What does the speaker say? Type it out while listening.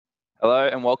Hello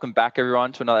and welcome back,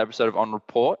 everyone, to another episode of On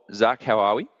Report. Zach, how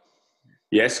are we?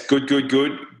 Yes, good.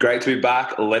 Great to be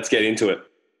back. Let's get into it.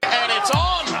 And it's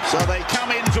on! So they come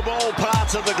in from all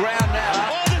parts of the ground now.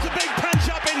 Oh, there's a big punch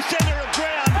up in centre of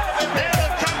ground. Now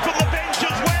they've come from the bench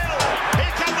as well.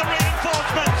 Here come the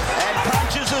reinforcements. And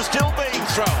punches are still being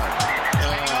thrown.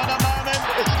 Hang on a moment.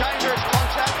 It's dangerous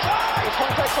contact. The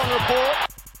contact's on report.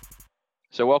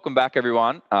 So welcome back,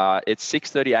 everyone. It's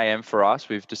 6:30 a.m. for us.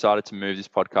 We've decided to move this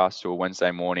podcast to a Wednesday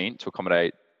morning to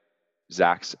accommodate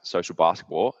Zach's social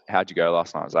basketball. How'd you go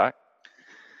last night, Zach?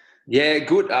 Yeah,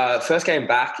 good. First game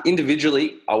back.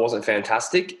 Individually, I wasn't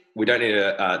fantastic. We don't need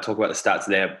to talk about the stats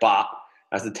there, but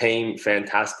as a team,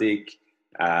 fantastic.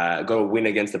 Got a win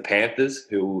against the Panthers,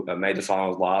 who made the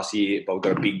finals last year, but we've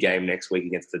got a big game next week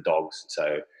against the Dogs.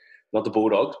 So not the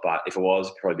Bulldogs, but if it was,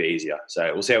 it'd probably be easier.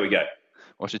 So we'll see how we go.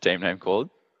 What's your team name called?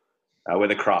 We're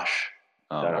the Crush.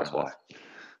 Oh, Don't ask why.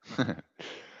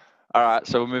 All right,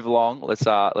 so we'll move along. Let's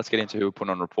get into who we're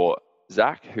putting on report.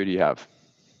 Zach, who do you have?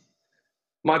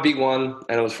 My big one,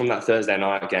 and it was from that Thursday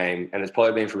night game, and it's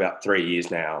probably been for about 3 years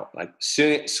now. Like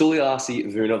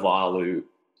Suliasi Vunivalu.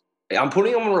 I'm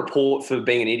putting him on report for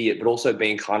being an idiot, but also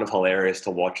being kind of hilarious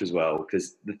to watch as well,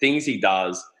 because the things he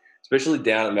does, especially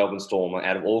down at Melbourne Storm,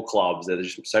 out of all clubs, they're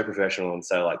just so professional and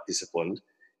so disciplined.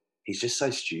 He's just so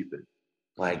stupid.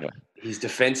 His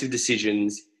defensive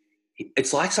decisions,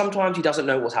 it's like sometimes he doesn't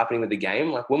know what's happening with the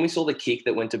game. Like when we saw the kick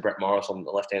that went to Brett Morris on the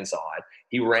left-hand side,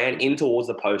 he ran in towards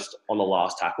the post on the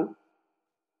last tackle.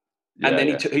 And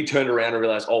then he turned around and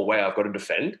realized, oh, wow, I've got to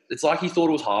defend. It's like he thought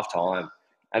it was half-time.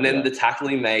 And then the tackle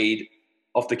he made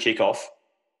off the kickoff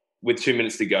with 2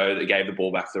 minutes to go that gave the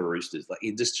ball back to the Roosters.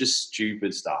 It's just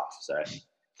stupid stuff. So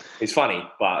he's funny,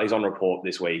 but he's on report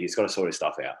this week. He's got to sort his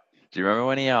stuff out. Do you remember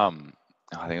when he, I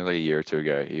think it was a year or two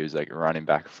ago, he was running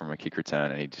back from a kick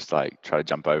return and he just tried to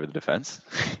jump over the defense?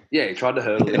 Yeah, he tried to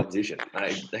hurdle the opposition.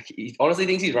 He honestly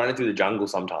thinks he's running through the jungle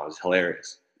sometimes. It's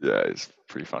hilarious. Yeah, it's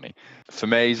pretty funny. For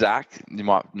me, Zach, you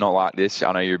might not like this.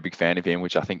 I know you're a big fan of him,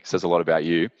 which I think says a lot about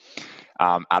you.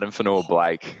 Adam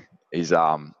Fanua-Blake is,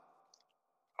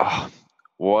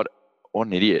 what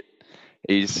an idiot.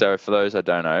 So for those that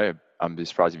don't know, I'm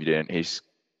surprised if you didn't, he's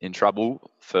in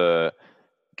trouble for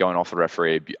going off the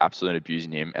referee, absolutely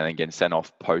abusing him, and then getting sent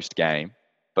off post-game.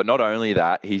 But not only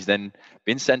that, he's then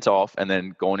been sent off and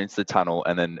then gone into the tunnel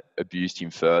and then abused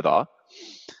him further.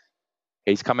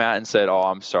 He's come out and said, oh,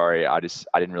 I'm sorry, I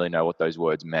didn't really know what those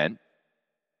words meant.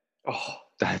 Oh,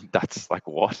 that's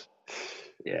what?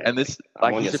 Yeah. And this,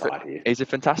 he's a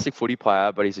fantastic footy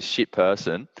player, but he's a shit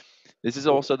person. This is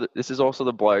also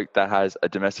the bloke that has a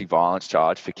domestic violence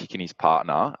charge for kicking his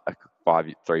partner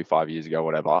 5 years ago,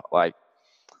 whatever.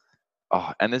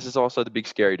 And this is also the big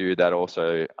scary dude that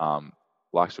also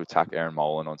likes to attack Erin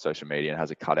Molan on social media and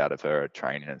has a cutout of her at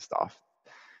training and stuff.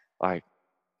 He's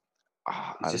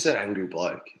just an angry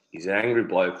bloke. He's an angry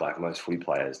bloke like most footy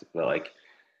players. But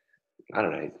I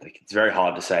don't know. It's very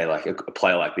hard to say a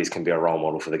player like this can be a role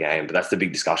model for the game. But that's the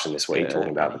big discussion this week, talking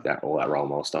about all that role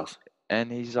model stuff.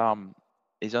 And he's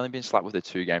only been slapped with a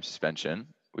 2-game suspension,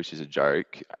 which is a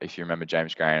joke. If you remember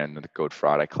James Graham and the Good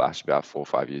Friday clash about 4 or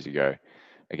 5 years ago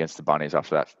against the Bunnies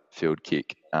after that field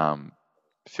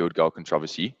goal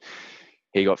controversy,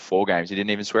 he got 4 games. He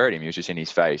didn't even swear at him. He was just in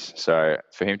his face. So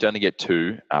for him to only get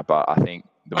 2, but I think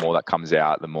the more that comes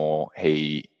out, the more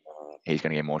he's going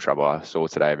to get more trouble. I saw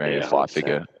today maybe a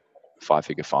five-figure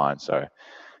fine. So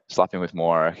slap him with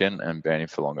more, I reckon, and ban him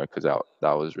for longer because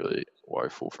that was really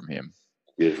woeful from him.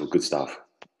 Beautiful, good stuff.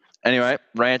 Anyway,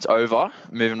 rant's over.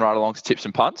 Moving right along to tips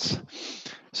and punts.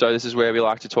 So this is where we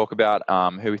like to talk about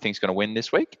who we think is going to win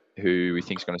this week, who we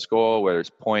think is going to score, whether it's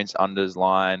points, unders,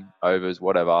 line, overs,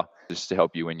 whatever, just to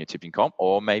help you win your tipping comp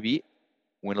or maybe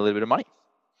win a little bit of money.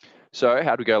 So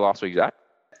how did we go last week, Zach?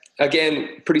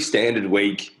 Again, pretty standard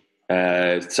week.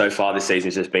 So far this season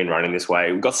has just been running this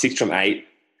way. We've got 6 from 8.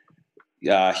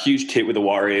 Huge tip with the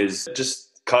Warriors. Just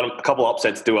kind of a couple of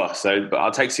upsets do us. So but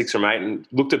I'll take 6 from 8 and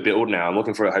look to build now. I'm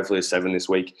looking for hopefully a 7 this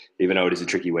week, even though it is a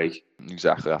tricky week.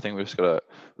 Exactly. I think we've got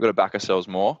to back ourselves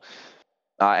more.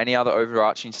 Any other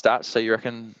overarching stats that you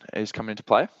reckon is coming into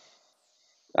play?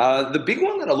 The big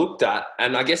one that I looked at,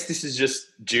 and I guess this is just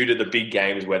due to the big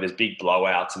games where there's big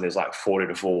blowouts and there's 40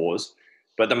 to 4s,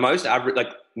 but the most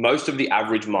of the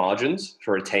average margins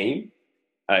for a team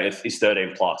is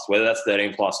 13 plus. Whether that's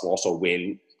 13 plus loss or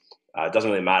win, it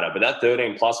doesn't really matter. But that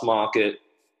 13 plus market,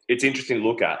 it's interesting to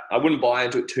look at. I wouldn't buy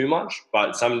into it too much, but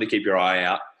it's something to keep your eye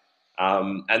out.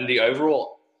 And the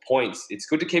overall points, it's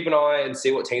good to keep an eye and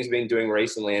see what teams have been doing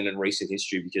recently and in recent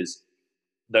history, because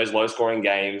those low-scoring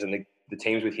games and the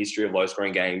teams with history of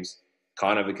low-scoring games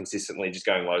kind of are consistently just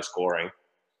going low-scoring.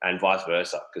 and vice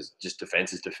versa, because just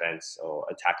defense is defense or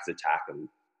attack is attack, and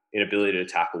inability to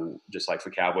tackle, just like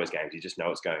for Cowboys games, you just know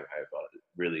it's going over,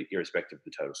 really irrespective of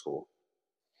the total score.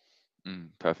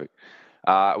 Perfect.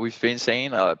 We've been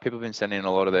seeing people have been sending in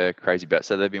a lot of their crazy bets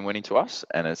that they've been winning to us,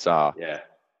 and it's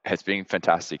been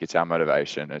fantastic. It's our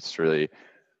motivation. It's really,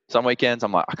 some weekends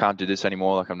I'm like, I can't do this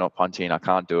anymore. Like, I'm not punting. I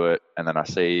can't do it. And then I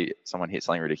see someone hit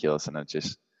something ridiculous, and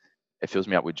it fills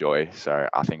me up with joy. So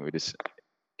I think we just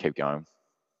keep going.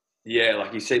 Yeah,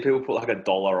 like you see people put like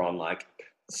 $1 on like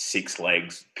 6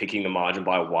 legs, picking the margin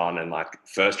by 1, and like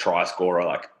first try scorer,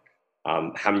 like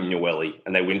Hamunueli,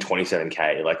 and they win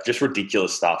 27K, like just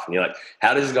ridiculous stuff. And you're like,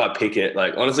 how does this guy pick it?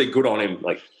 Like, honestly, good on him.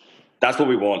 Like, that's what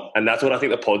we want. And that's what I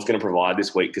think the pod's going to provide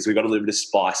this week, because we've got a little bit of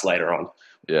spice later on.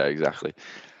 Yeah, exactly.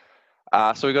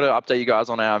 So we've got to update you guys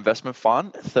on our investment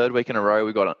fund. 3rd week in a row,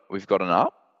 we've got an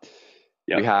up.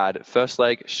 Yep. We had first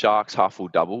leg Sharks half full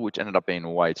double, which ended up being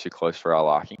way too close for our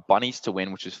liking. Bunnies to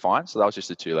win, which is fine. So that was just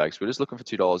the 2 legs. We're just looking for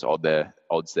 $2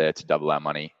 odds there to double our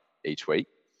money each week.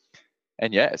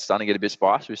 And yeah, it's starting to get a bit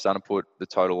spicy. We're starting to put the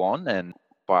total on, and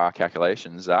by our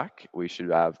calculations, Zach, we should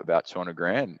have about 200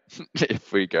 grand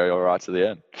if we go all right to the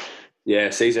end.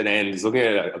 Yeah, season end is looking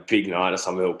at a big night at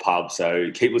some little pub. So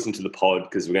keep listening to the pod,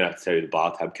 because we're going to have to tell you the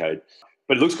bar tab code.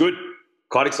 But it looks good.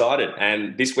 Quite excited.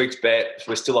 And this week's bet,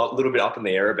 we're still a little bit up in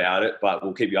the air about it, but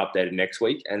we'll keep you updated next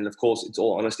week. And of course, it's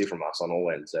all honesty from us on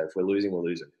all ends. So if we're losing, we're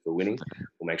losing. If we're winning,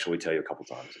 we'll make sure we tell you a couple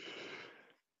times.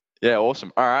 Yeah,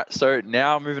 awesome. All right. So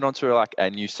now moving on to like a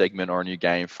new segment or a new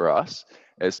game for us.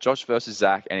 It's Josh versus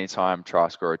Zach anytime try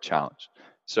scorer challenge.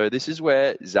 So this is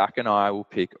where Zach and I will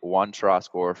pick 1 try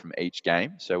scorer from each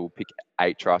game. So we'll pick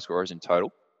 8 try scorers in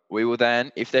total. We will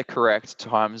then, if they're correct,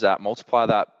 times that, multiply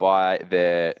that by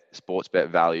their sports bet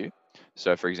value.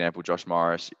 So for example, Josh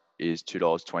Morris is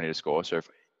 $2.20 to score. So if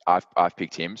I've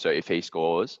picked him, so if he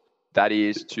scores, that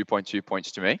is 2.2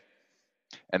 points to me.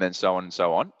 And then so on and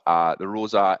so on. The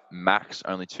rules are max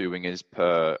only 2 wingers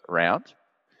per round,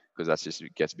 because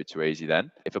it gets a bit too easy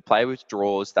then. If a player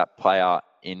withdraws, that player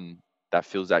that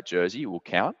fills that jersey will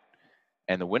count.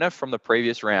 And the winner from the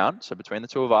previous round, so between the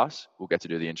 2 of us, we'll get to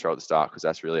do the intro at the start, because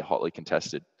that's really hotly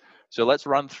contested. So let's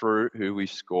run through who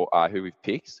we've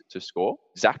picked to score.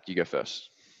 Zach, you go first.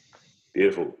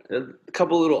 Beautiful. A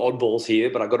couple of little oddballs here,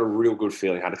 but I got a real good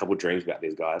feeling. I had a couple of dreams about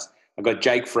these guys. I got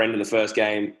Jake Friend in the first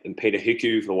game, and Peter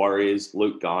Hiku for the Warriors,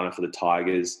 Luke Garner for the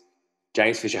Tigers,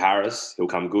 James Fisher-Harris, he'll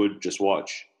come good, just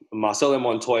watch. Marcelo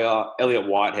Montoya, Elliot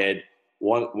Whitehead,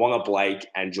 Wonga Blake,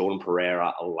 and Jordan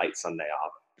Pereira a late Sunday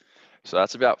up. So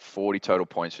that's about 40 total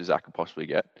points for Zach could possibly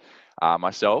get.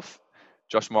 Myself,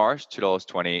 Josh Morris,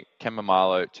 $2.20, Ken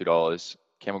Mamalo, $2,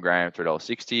 Campbell Graham,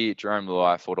 $3.60, Jerome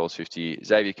Luai, $4.50,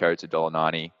 Xavier Coates,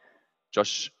 $1.90,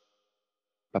 Josh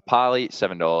Papali,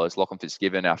 $7, Lachlan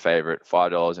Fitzgibbon, our favourite,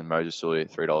 $5, and Moses Suli,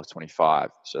 $3.25.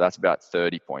 So that's about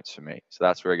 30 points for me. So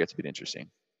that's where it gets a bit interesting.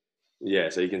 Yeah,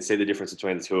 so you can see the difference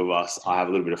between the 2 of us. I have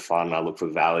a little bit of fun. I look for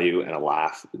value and a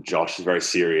laugh. Josh is very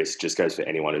serious, just goes for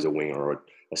anyone who's a winger or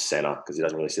a centre, because he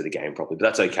doesn't really see the game properly. But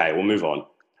that's okay. We'll move on.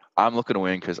 I'm looking to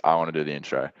win because I want to do the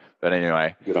intro. But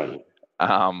anyway. Good on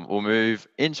you. We'll move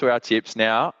into our tips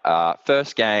now.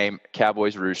 First game,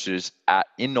 Cowboys Roosters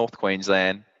in North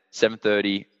Queensland,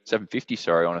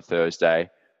 7:50 on a Thursday.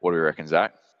 What do we reckon,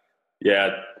 Zach?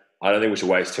 Yeah, I don't think we should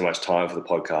waste too much time for the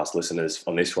podcast listeners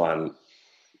on this one.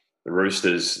 The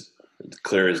Roosters,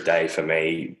 clear as day for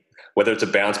me. Whether it's a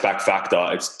bounce back factor,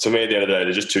 it's, to me at the end of the day,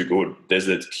 they're just too good. There's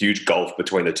a huge gulf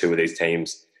between the 2 of these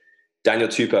teams. Daniel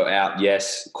Tupou out,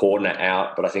 yes. Cordner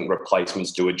out, but I think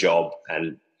replacements do a job,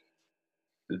 and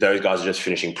those guys are just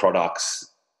finishing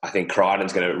products. I think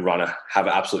Crichton's going to have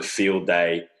an absolute field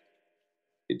day.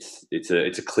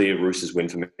 It's a clear Roosters win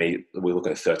for me. We're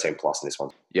looking at 13 plus in this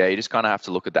one. Yeah, you just kind of have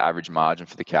to look at the average margin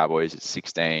for the Cowboys. It's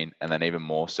 16, and then even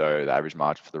more so, the average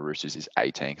margin for the Roosters is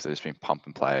 18, because they've just been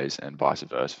pumping players, and vice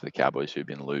versa for the Cowboys, who've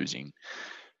been losing.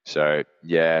 So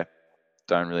yeah,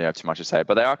 don't really have too much to say,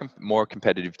 but they are a more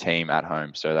competitive team at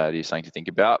home, so that is something to think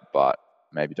about, but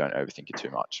maybe don't overthink it too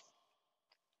much.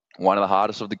 One of the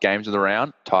hardest of the games of the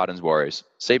round, Titans Warriors.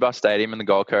 Seabus Stadium in the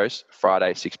Gold Coast,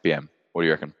 Friday, 6 p.m. What do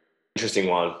you reckon? Interesting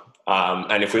one.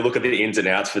 And if we look at the ins and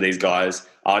outs for these guys,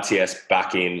 RTS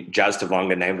back in, Jazz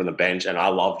Tavanga named on the bench, and I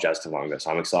love Jazz Tavanga, so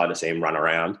I'm excited to see him run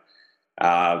around.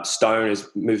 Stone is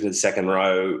moving to the second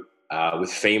row with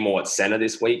Femore at centre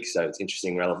this week, so it's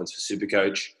interesting relevance for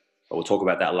Supercoach, but we'll talk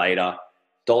about that later.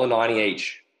 $1.90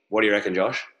 each. What do you reckon,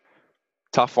 Josh?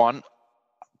 Tough one.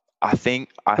 I think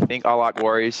I like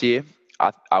Warriors here.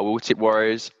 I will tip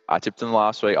Warriors. I tipped them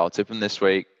last week. I'll tip them this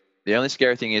week. The only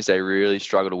scary thing is they really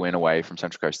struggle to win away from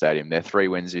Central Coast Stadium. Their 3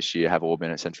 wins this year have all been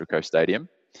at Central Coast Stadium.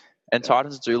 And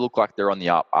Titans do look like they're on the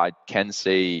up. I can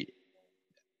see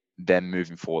them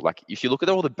moving forward. Like, if you look at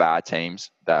all the bad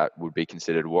teams that would be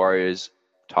considered Warriors,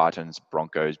 Titans,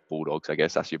 Broncos, Bulldogs, I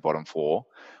guess that's your bottom four,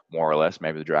 more or less,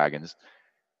 maybe the Dragons.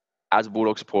 As a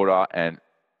Bulldog supporter, and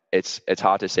it's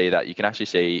hard to see that. You can actually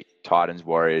see Titans,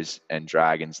 Warriors, and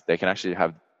Dragons, they can actually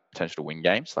have potential to win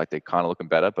games. Like, they're kind of looking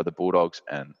better, but the Bulldogs,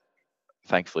 and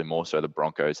thankfully more so the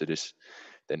Broncos,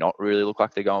 they're not really look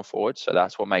like they're going forward. So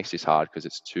that's what makes this hard, because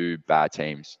it's two bad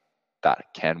teams that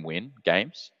can win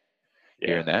games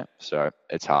here and there. So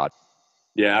it's hard.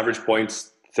 Yeah, average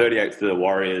points, 38 to the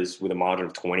Warriors with a margin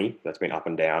of 20. That's been up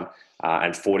and down.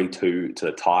 And 42 to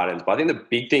the Titans. But I think the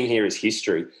big thing here is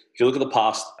history. If you look at the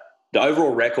past, the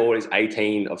overall record is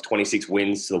 18 of 26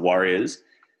 wins to the Warriors.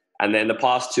 And then the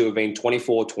past two have been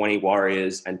 24-20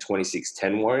 Warriors and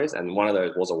 26-10 Warriors. And one of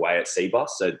those was away at Cbus.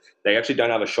 So they actually don't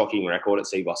have a shocking record at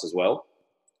Cbus as well.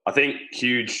 I think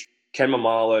huge. Ken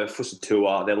Mamalo,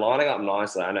 Fusatua, they're lining up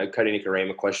nicely. I know Cody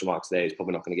Nikorima, question marks there. He's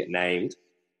probably not going to get named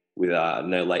with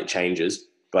no late changes.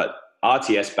 But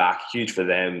RTS back, huge for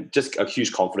them. Just a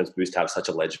huge confidence boost to have such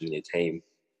a legend in your team.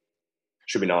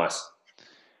 Should be nice.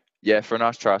 Yeah, for a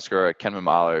nice try scorer, Ken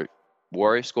Mamalo,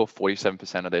 Warriors score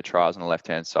 47% of their tries on the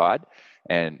left-hand side,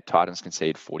 and Titans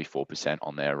concede 44%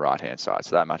 on their right-hand side.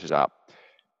 So that matches up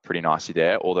pretty nicely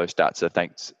there. All those stats are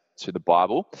thanks to the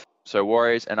Bible. So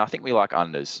Warriors, and I think we like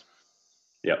unders.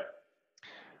 Yep.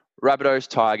 Rabbitohs,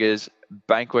 Tigers,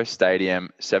 Bankwest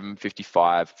Stadium,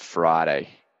 7:55 Friday.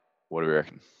 What do we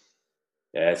reckon?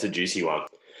 Yeah, it's a juicy one.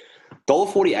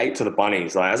 $1.48 to the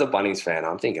Bunnies. Like, as a Bunnies fan,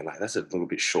 I'm thinking like that's a little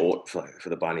bit short for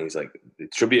the Bunnies. Like,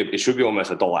 it should be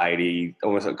almost $1.80.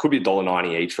 Almost, it could be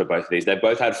 $1.90 each for both of these. They've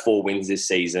both had 4 wins this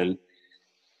season.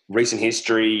 Recent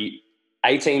history,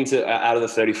 18 out of the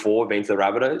 34 have been to the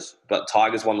Rabbitohs, but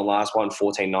Tigers won the last one,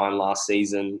 14-9 last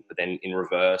season, but then in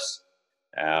reverse,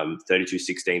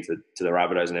 32-16 to the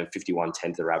Rabbitohs, and then 51-10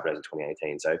 to the Rabbitohs in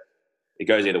 2018. So it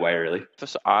goes either way, really.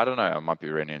 I don't know. I might be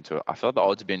reading into it. I feel like the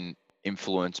odds have been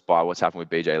influenced by what's happened with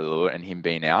BJ Lillard and him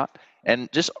being out.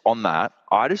 And just on that,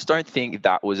 I just don't think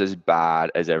that was as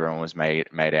bad as everyone was made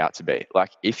out to be.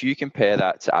 Like, if you compare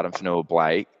that to Adam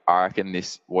Fanua-Blake, I reckon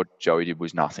what Joey did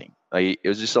was nothing. Like, it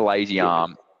was just a lazy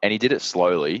arm, and he did it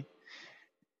slowly.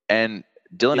 And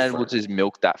Dylan Edwards has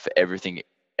milked that for everything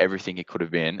it could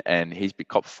have been, and he's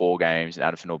copped 4 games, and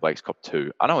Adam Fanua-Blake's copped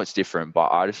 2. I know it's different,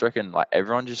 but I just reckon like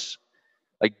everyone just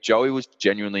like Joey was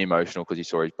genuinely emotional because he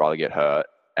saw his brother get hurt,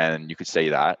 and you could see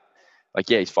that. Like,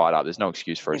 yeah, he's fired up. There's no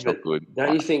excuse for it. It's not good.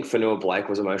 Don't you think Fanua-Blake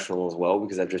was emotional as well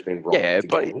because they've just been wrong? Yeah,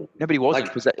 but nobody wasn't,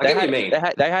 because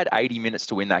they had 80 minutes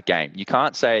to win that game. You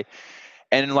can't say,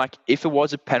 and like if it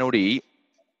was a penalty,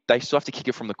 they still have to kick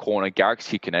it from the corner. Garrick's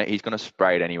kicking it. He's going to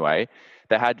spray it anyway.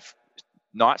 They had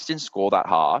Knights didn't score that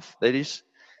half. They just,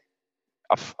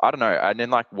 I don't know. And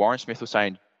then like Warren Smith was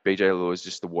saying, BJ Lillard is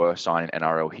just the worst sign in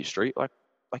NRL history. Like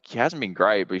he hasn't been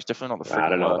great, but he's definitely not the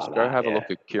freaking worst. Go have a look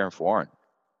at Kieran Foran.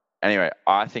 Anyway,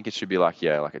 I think it should be like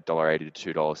 $1.80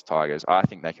 to $2 Tigers. I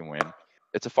think they can win.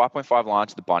 It's a 5.5 line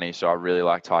to the Bunnies, so I really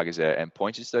like Tigers there. And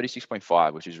points is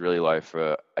 36.5, which is really low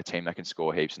for a team that can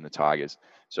score heaps in the Tigers.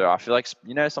 So I feel like,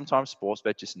 sometimes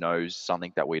Sportsbet just knows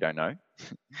something that we don't know.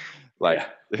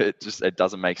 It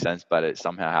doesn't make sense, but it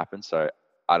somehow happens. So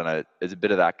I don't know. There's a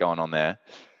bit of that going on there.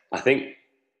 I think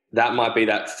that might be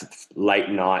that late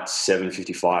night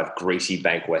 7:55 greasy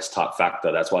Bankwest type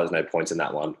factor. That's why there's no points in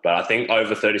that one. But I think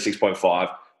over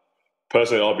 36.5,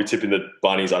 personally, I'll be tipping the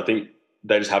Bunnies. I think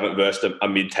they just haven't versed a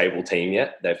mid-table team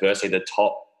yet. They've versed either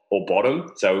top or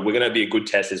bottom. So we're going to be a good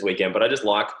test this weekend. But I just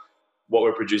like what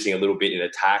we're producing a little bit in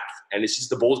attack. And it's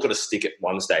just the ball's got to stick at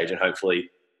one stage. And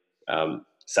hopefully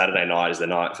Saturday night is the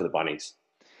night for the Bunnies.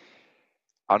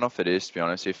 I don't know if it is, to be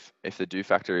honest. If the do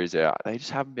factor is out, they just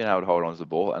haven't been able to hold on to the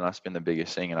ball. And that's been the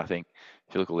biggest thing. And I think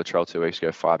if you look at Latrell 2 weeks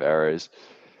ago, 5 errors,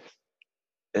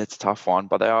 it's a tough one.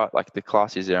 But they are, like, the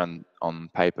class is there on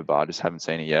paper, but I just haven't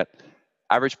seen it yet.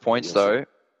 Average points, though,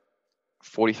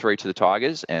 43 to the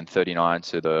Tigers and 39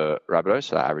 to the Rabbitohs.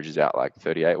 So that averages out like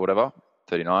 38, whatever.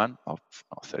 39.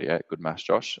 38. Good maths,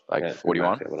 Josh.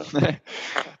 41. The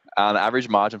average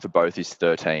margin for both is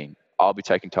 13. I'll be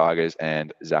taking Tigers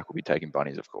and Zach will be taking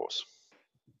Bunnies, of course.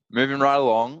 Moving right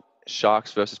along,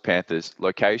 Sharks versus Panthers.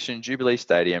 Location, Jubilee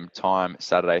Stadium. Time,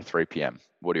 Saturday, 3 p.m.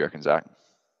 What do you reckon, Zach?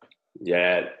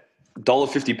 Yeah,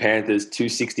 $1.50 Panthers,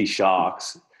 $2.60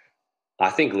 Sharks. I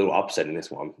think a little upset in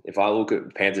this one. If I look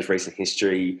at Panthers' recent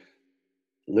history,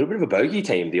 a little bit of a bogey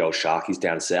team, the old Sharkies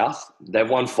down south. They've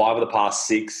won 5 of the past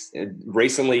 6.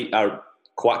 Recently,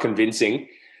 quite convincing.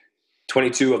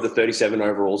 22 of the 37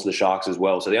 overalls to the Sharks as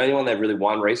well. So the only one they've really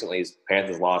won recently is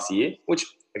Panthers last year, which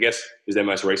I guess is their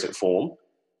most recent form.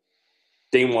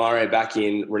 Dean Ware back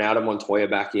in, Ronaldo Montoya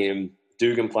back in,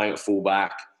 Dugan playing at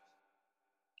fullback.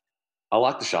 I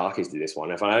like the Sharkies to this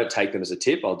one. If I don't take them as a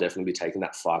tip, I'll definitely be taking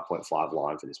that 5.5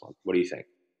 line for this one. What do you think?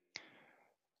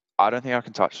 I don't think I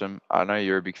can touch them. I know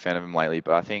you're a big fan of them lately,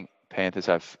 but I think Panthers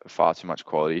have far too much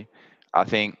quality. I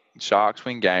think Sharks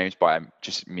win games by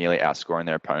just merely outscoring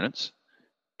their opponents.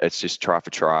 It's just try for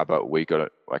try, but we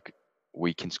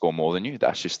can score more than you.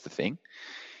 That's just the thing.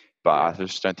 But I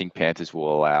just don't think Panthers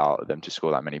will allow them to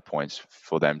score that many points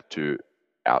for them to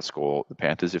outscore the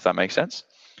Panthers, if that makes sense.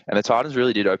 And the Titans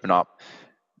really did open up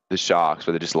the Sharks,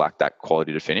 but they just lacked that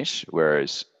quality to finish,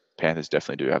 whereas Panthers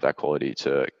definitely do have that quality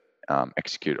to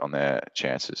execute on their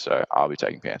chances. So I'll be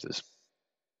taking Panthers.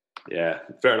 Yeah,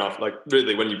 fair enough. Like,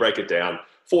 really, when you break it down,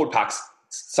 forward pack's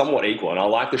somewhat equal. And I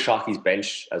like the Sharkies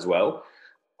bench as well.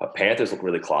 But Panthers look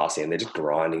really classy, and they're just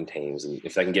grinding teams. And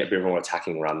if they can get a bit of an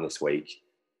attacking run this week,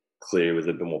 clear with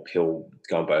a bit more pill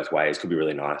going both ways, could be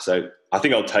really nice. So I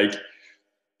think I'll take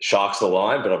Sharks the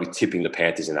line, but I'll be tipping the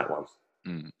Panthers in that one.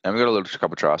 And we've got a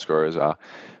couple of try scorers.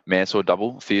 Mansour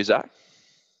double for you, Zach?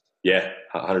 Yeah,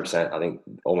 100%. I think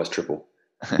almost triple.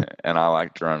 And I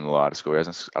like Jerome Luai to score.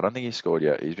 I don't think he's scored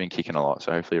yet. He's been kicking a lot,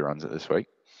 so hopefully he runs it this week.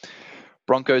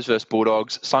 Broncos versus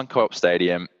Bulldogs, Suncorp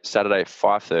Stadium, Saturday,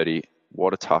 5:30.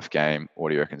 What a tough game. What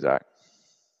do you reckon, Zach?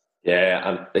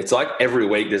 Yeah, it's like every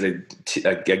week there's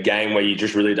a game where you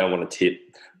just really don't want to tip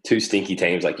two stinky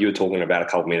teams. Like you were talking about a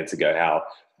couple minutes ago, how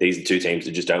these are two teams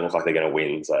that just don't look like they're going to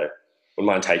win. So I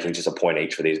wouldn't mind taking just a point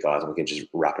each for these guys, and we can just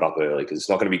wrap it up early because it's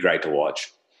not going to be great to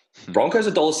watch. Broncos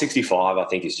 $1.65, I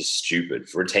think, is just stupid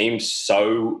for a team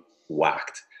so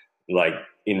whacked, like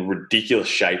in ridiculous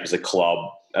shape as a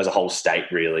club, as a whole state,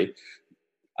 really.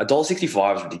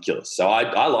 $1.65 is ridiculous. So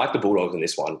I like the Bulldogs in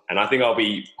this one, and I think I'll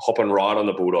be hopping right on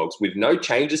the Bulldogs with no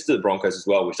changes to the Broncos as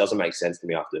well, which doesn't make sense to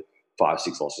me after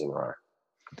 5-6 losses in a row.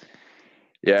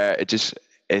 Yeah, it just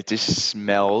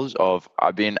smells of.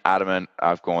 I've been adamant.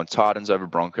 I've gone Titans over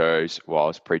Broncos while I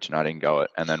was preaching. I didn't go it,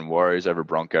 and then Warriors over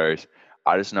Broncos.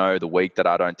 I just know the week that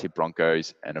I don't tip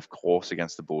Broncos, and of course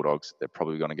against the Bulldogs, they're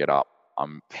probably going to get up.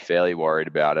 I'm fairly worried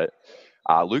about it.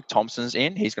 Luke Thompson's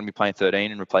in. He's going to be playing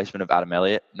 13 in replacement of Adam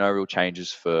Elliott. No real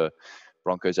changes for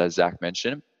Broncos, as Zach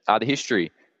mentioned. The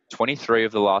history, 23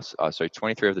 of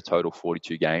the total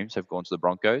 42 games have gone to the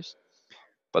Broncos.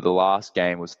 But the last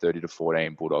game was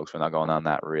 30-14 Bulldogs when they're going on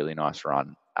that really nice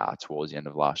run towards the end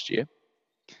of last year.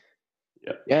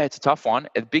 Yeah, it's a tough one.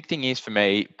 The big thing is for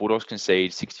me, Bulldogs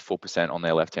concede 64% on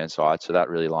their left-hand side. So that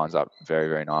really lines up very,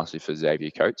 very nicely for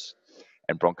Xavier Coates.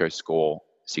 And Broncos score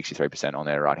 63% on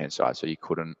their right-hand side. So you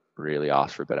couldn't really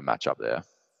ask for a better matchup there.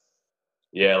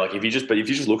 Yeah, like if you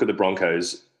just look at the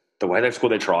Broncos, the way they've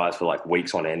scored their tries for like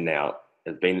weeks on end now,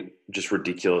 it's been just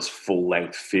ridiculous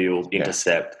full-length field,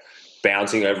 intercept,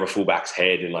 bouncing over a fullback's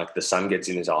head and like the sun gets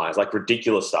in his eyes, like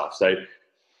ridiculous stuff. So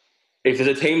if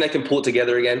there's a team they can pull it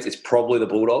together against, it's probably the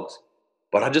Bulldogs.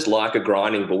 But I just like a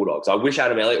grinding Bulldogs. I wish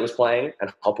Adam Elliott was playing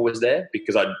and Hopper was there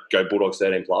because I'd go Bulldogs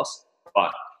 13+.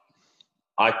 But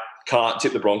I can't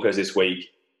tip the Broncos this week.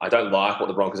 I don't like what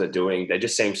the Broncos are doing. They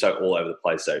just seem so all over the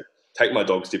place. So take my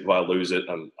Dogs tip if I lose it.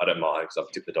 I don't mind because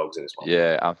I've tipped the Dogs in this one.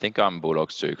 Yeah, I think I'm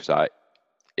Bulldogs too because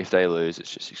if they lose,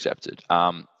 it's just accepted.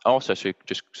 Also,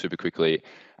 just super quickly,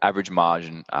 average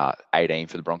margin 18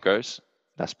 for the Broncos.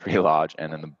 That's pretty large.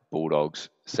 And then the Bulldogs,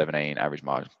 17 average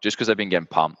margin. Just because they've been getting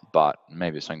pumped, but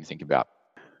maybe it's something to think about.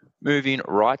 Moving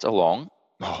right along,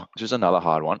 just another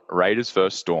hard one. Raiders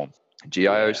versus Storm.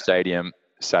 GIO Stadium,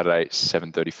 Saturday,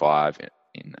 7:35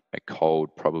 in a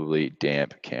cold, probably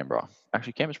damp Canberra.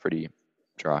 Actually, Canberra's pretty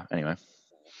dry anyway.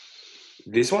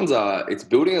 This one's it's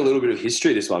building a little bit of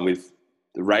history, this one, with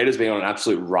the Raiders being on an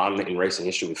absolute run in recent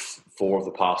history with 4 of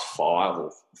the past 5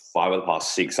 or 5 of the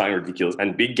past 6, something ridiculous,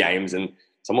 and big games and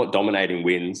somewhat dominating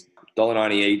wins.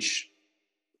 $1.90 each,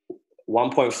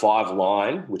 1.5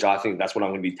 line, which I think that's what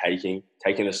I'm going to be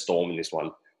taking a Storm in this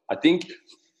one. I think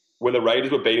when the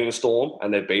Raiders were beating the Storm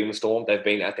and they've beaten the Storm, they've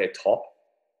been at their top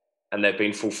and they've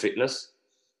been full fitness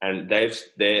and they've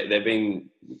been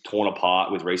torn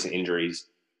apart with recent injuries.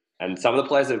 And some of the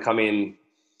players that have come in,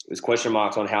 there's question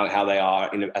marks on how they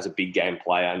are as a big game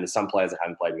player, and there's some players that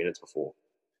haven't played minutes before.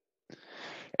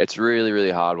 It's really,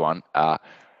 really hard one.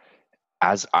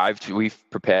 We've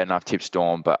prepared and I've tipped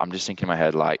Storm, but I'm just thinking in my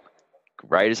head, like,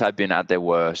 Raiders have been at their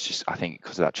worst, just I think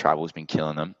because of that travel has been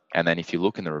killing them. And then if you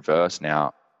look in the reverse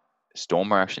now,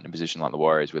 Storm are actually in a position like the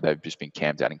Warriors where they've just been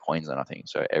camped out in Queensland, I think.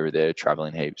 So they're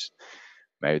traveling heaps,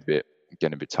 maybe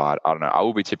getting a bit tired. I don't know. I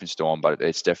will be tipping Storm, but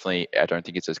it's definitely, I don't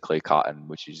think it's as clear cut, and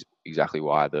which is exactly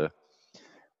why the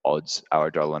odds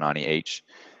are $1.90 each.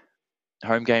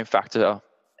 Home game factor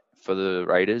for the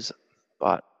Raiders,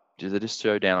 but they're just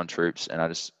so down on troops, and I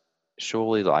just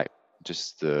surely like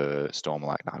just the Storm are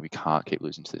like, no, we can't keep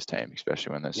losing to this team,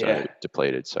 especially when they're so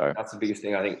depleted. So that's the biggest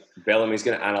thing. I think Bellamy's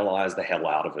going to analyse the hell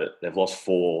out of it. They've lost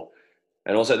 4.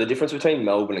 And also the difference between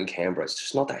Melbourne and Canberra is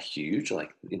just not that huge,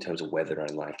 like in terms of weather,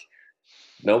 and like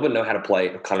Melbourne know how to play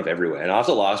kind of everywhere. And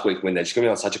after last week, when they're just going to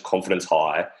be on such a confidence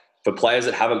high for players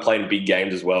that haven't played in big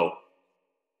games as well,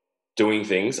 doing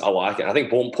things, I like it. I think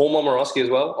Paul Momorowski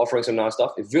as well, offering some nice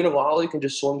stuff. If Vunivalu can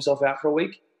just sort himself out for a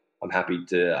week, I'm happy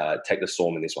to take the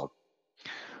Storm in this one.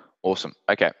 Awesome.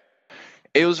 Okay.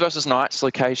 Eels versus Knights,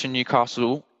 location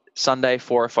Newcastle, Sunday,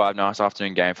 4:05, nice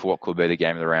afternoon game for what could be the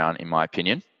game of the round, in my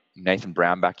opinion. Nathan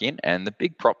Brown back in, and the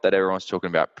big prop that everyone's talking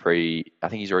about I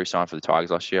think he's already signed for the Tigers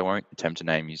last year. I won't attempt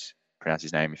to pronounce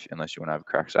his name unless you want to have a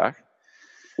crack, Zach.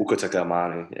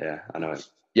 Ukotaka, yeah, I know him.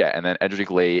 Yeah, and then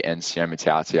Edric Lee and Sione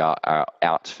Matautia are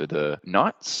out for the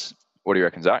Knights. What do you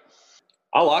reckon, Zach?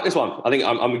 I like this one. I think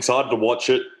I'm excited to watch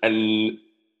it, and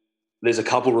there's a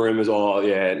couple rumours,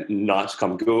 Knights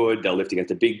come good, they'll lift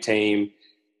against a big team.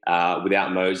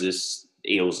 Without Moses,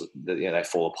 Eels, they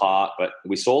fall apart. But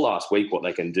we saw last week what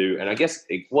they can do. And I guess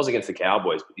it was against the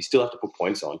Cowboys, but you still have to put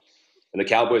points on. And the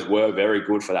Cowboys were very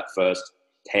good for that first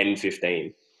 10,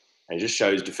 15. And it just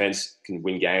shows defence can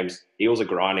win games. Eels are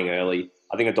grinding early.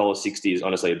 I think $1.60 is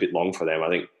honestly a bit long for them. I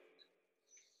think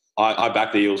I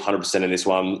back the Eels 100% in this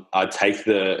one. I'd take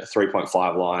the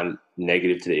 3.5 line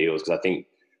negative to the Eels because I think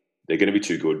they're going to be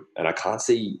too good. And I can't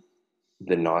see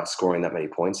the Knights scoring that many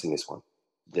points in this one.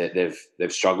 They've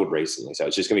struggled recently, so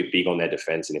it's just going to be big on their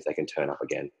defence and if they can turn up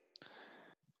again.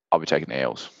 I'll be taking the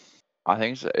Eels. I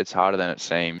think it's harder than it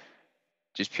seemed.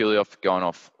 Just purely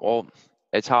well,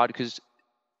 it's hard because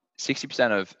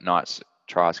 60% of Knights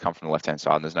tries come from the left-hand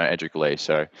side and there's no Edric Lee,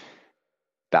 so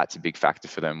that's a big factor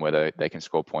for them whether they can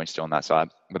score points still on that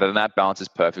side. But then that balances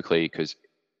perfectly because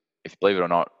if you believe it or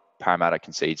not, Parramatta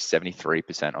concedes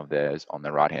 73% of theirs on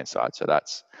the right-hand side. So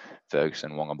that's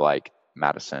Ferguson, Wonga Blake,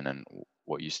 Madison, and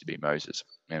what used to be Moses,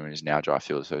 and it is now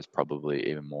Dryfield, so it's probably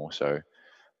even more so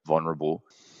vulnerable.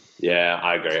 Yeah,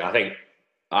 I agree. I think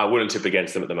I wouldn't tip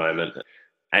against them at the moment.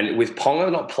 And with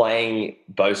Ponga not playing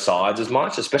both sides as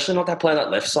much, especially not that playing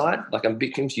that left side, like I'm a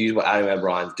bit confused what Adam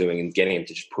O'Brien's doing and getting him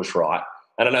to just push right.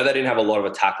 And I know they didn't have a lot of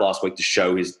attack last week to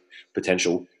show his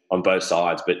potential on both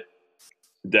sides, but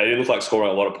they didn't look like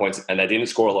scoring a lot of points, and they didn't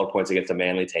score a lot of points against the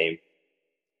Manly team.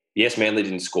 Yes, Manly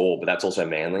didn't score, but that's also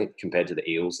Manly compared to the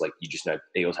Eels. Like, you just know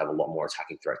Eels have a lot more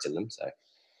attacking threats in them. So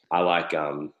I like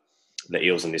the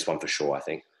Eels in this one for sure, I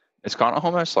think. It's kind of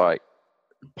almost like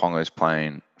Ponga's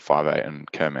playing 5'8" and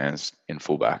Kerman's in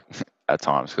fullback at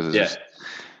times because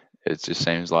it just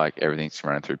seems like everything's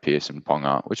running through Pearce and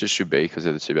Ponga, which it should be because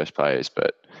they're the two best players, but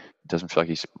it doesn't feel like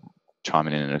he's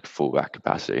chiming in a fullback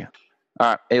capacity.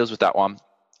 All right, Eels with that one.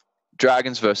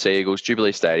 Dragons versus Eagles,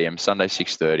 Jubilee Stadium, Sunday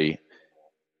 6:30.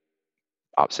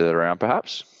 Upset of the round,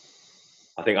 perhaps?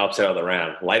 I think upset of the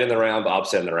round. Late in the round, but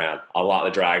upset in the round. I like the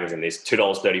Dragons in this.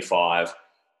 $2.35.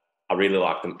 I really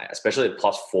like them, especially at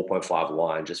plus 4.5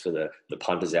 line just for the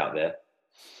punters out there.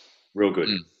 Real good.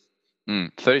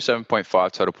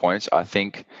 37.5 total points. I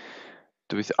think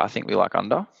we like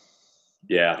under?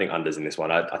 Yeah, I think under's in this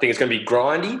one. I think it's going to be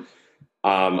grindy.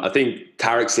 I think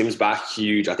Tarek Sims back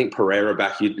huge. I think Pereira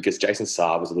back huge because Jason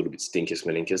Saab was a little bit stinkus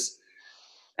meninkus.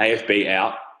 AFB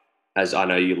out, as I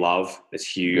know you love. It's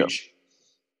huge. Yep.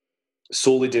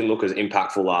 Sully didn't look as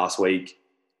impactful last week.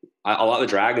 I like the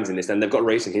Dragons in this, and they've got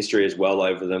recent history as well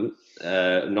over them.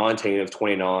 19 of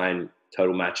 29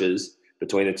 total matches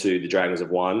between the two, the Dragons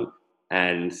have won,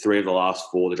 and 3 of the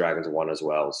last 4, the Dragons have won as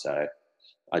well. So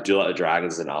I do like the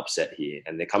Dragons as an upset here,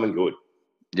 and they're coming good.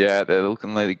 Yeah, they're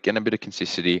looking like they're getting a bit of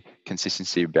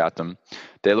consistency about them.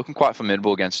 They're looking quite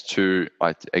formidable against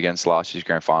last year's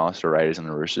grand finalists, the Raiders and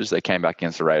the Roosters. They came back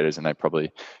against the Raiders and they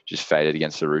probably just faded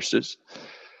against the Roosters.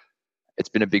 It's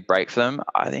been a big break for them.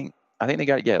 I think they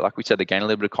got, like we said, they gained a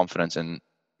little bit of confidence, and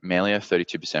Manly are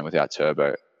 32% without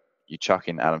Turbo. You chuck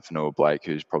in Adam Fanua-Blake,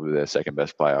 who's probably their second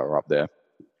best player, or up there.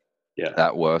 Yeah,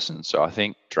 that worsens. So I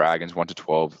think Dragons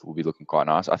 1-12 will be looking quite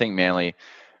nice. I think Manly,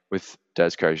 with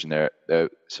Des Coach, they're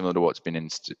similar to what's been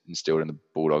instilled in the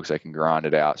Bulldogs. They can grind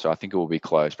it out. So I think it will be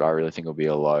close, but I really think it'll be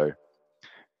a low.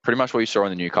 Pretty much what you saw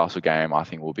in the Newcastle game, I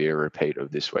think will be a repeat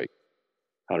of this week.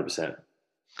 100%.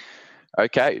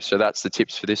 Okay, so that's the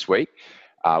tips for this week.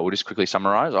 We'll just quickly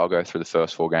summarise. I'll go through the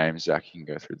first 4 games. Zach, you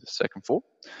can go through the second 4.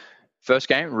 First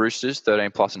game, Roosters,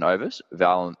 13 plus and overs.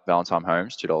 Valentine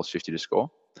Holmes, $2.50 to score.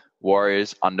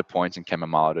 Warriors, under points and Kemba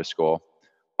Mala to score.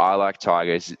 I like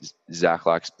Tigers. Zach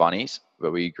likes Bunnies,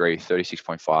 but we agree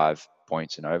 36.5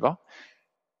 points and over.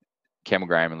 Campbell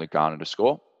Graham and Luke Garner to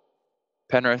score.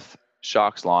 Penrith,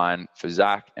 Sharks line for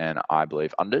Zach, and I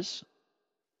believe unders.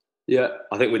 Yeah,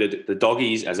 I think we did the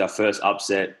doggies as our first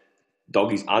upset.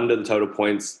 Doggies under the total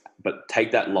points, but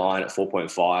take that line at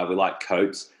 4.5. We like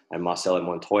Coates and Marcelo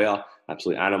Montoya,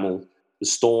 absolute animal. The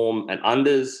Storm and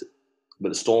unders, but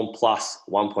the Storm plus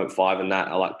 1.5 in that.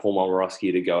 I like Paul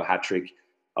Momorowski to go a hat-trick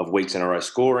of weeks in a row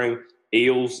scoring.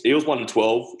 Eels 1 to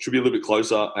 12, should be a little bit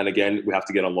closer. And again, we have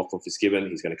to get on Lachlan Fitzgibbon.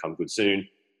 He's going to come good soon.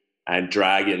 And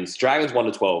Dragons 1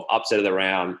 to 12, upset of the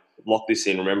round. Lock this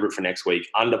in, remember it for next week.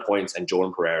 Under points and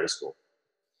Jordan Pereira to score.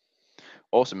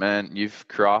 Awesome, man. You've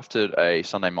crafted a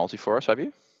Sunday multi for us, have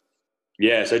you?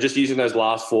 Yeah, so just using those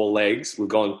last 4 legs, we've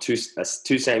gone two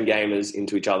same gamers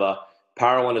into each other.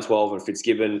 Para 1 to 12 and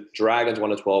Fitzgibbon. Dragons 1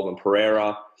 to 12 and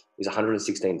Pereira is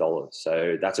 $116.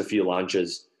 So that's a few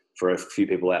lunches for a few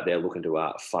people out there looking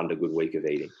to fund a good week of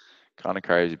eating. Kind of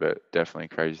crazy, but definitely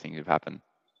crazy things have happened.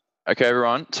 Okay,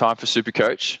 everyone, time for Super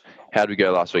Coach. How did we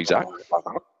go last week, Zach?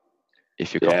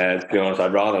 If you're to be honest,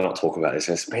 I'd rather not talk about this.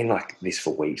 It's been like this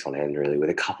for weeks on end, really, with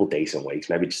a couple decent weeks,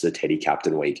 maybe just a Teddy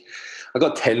captain week. I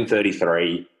got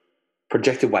 10.33,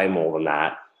 projected way more than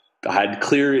that. I had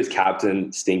Cleary as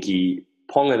captain, stinky,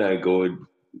 Ponga no good.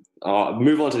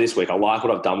 Move on to this week. I like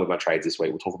what I've done with my trades this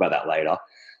week. We'll talk about that later.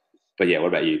 But yeah, what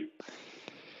about you?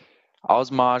 I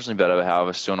was marginally better,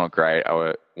 however, still not great. I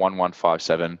were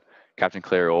 1-1-5-7. Captain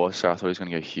Cleary also, I thought he was going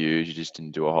to go huge. He just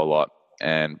didn't do a whole lot.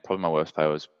 And probably my worst player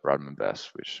was Bradman Best,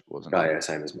 which wasn't. Oh, yeah,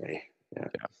 same as me. Yeah.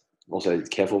 Also,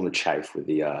 careful of the chafe with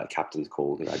the captain's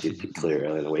call that I did pick Cleary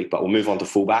earlier in the week. But we'll move on to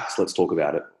fullbacks. Let's talk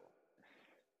about it.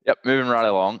 Yep, moving right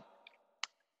along.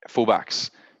 Fullbacks.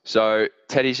 So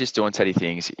Teddy's just doing Teddy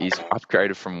things. He's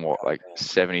upgraded from what, like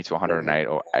 70 to 108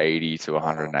 or 80 to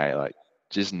 108, like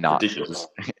just nuts. Ridiculous.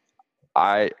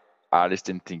 I just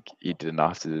didn't think he did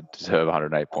enough to deserve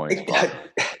 108 points.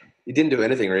 He didn't do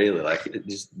anything really. Like,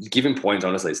 just give him points.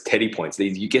 Honestly, it's Teddy points.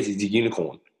 You guess he's a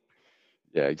unicorn.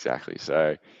 Yeah, exactly.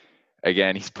 So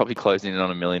again, he's probably closing in on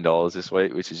 $1 million this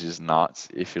week, which is just nuts.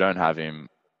 If you don't have him,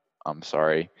 I'm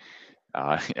sorry.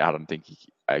 I don't think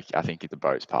I think the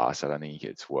boat's passed. I don't think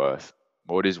it's worth.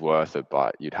 Well, it is worth it,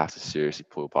 but you'd have to seriously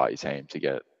pull apart your team to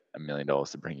get $1 million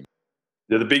to bring him.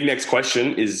 The big next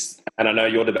question is, and I know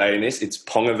you're debating this, it's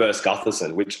Ponga versus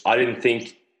Gutherson, which I didn't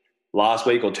think last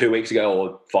week or 2 weeks ago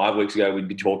or 5 weeks ago we'd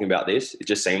be talking about this. It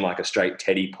just seemed like a straight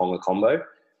Teddy Ponga combo.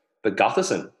 But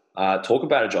Gutherson, talk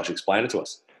about it, Josh. Explain it to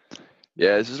us.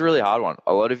 Yeah, this is a really hard one.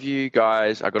 A lot of you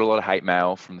guys, I got a lot of hate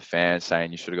mail from the fans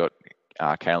saying you should have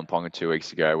got Kalen Ponga 2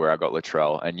 weeks ago where I got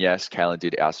Latrell. And yes, Kalen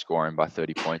did outscore him by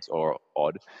 30 points or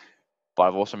odd, but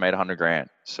I've also made $100,000.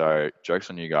 So joke's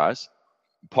on you guys.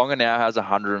 Ponga now has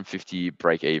 150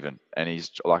 break even, and he's,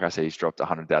 like I said, he's dropped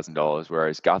 $100,000,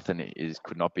 whereas Gutherson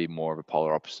could not be more of a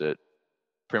polar opposite.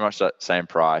 Pretty much that same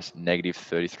price, negative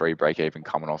 33 break even,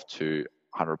 coming off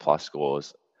 200 plus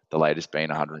scores, the latest being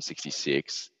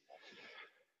 166.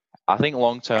 I think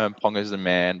long term Ponga's the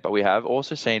man, but we have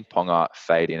also seen Ponga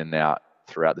fade in and out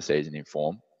throughout the season in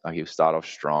form. Like, he'll start off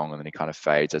strong and then he kind of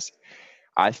fades.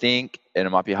 I think, and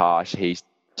it might be harsh, he's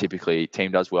typically,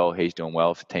 team does well, he's doing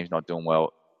well. If the team's not doing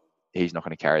well, he's not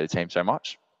going to carry the team so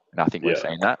much. And I think we're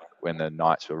seeing that when the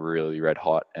Knights were really red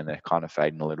hot and they're kind of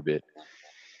fading a little bit.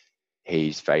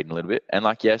 He's fading a little bit. And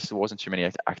yes, there wasn't too many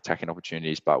attacking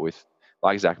opportunities, but with,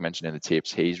 like Zach mentioned in the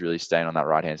tips, he's really staying on that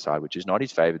right-hand side, which is not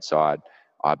his favoured side,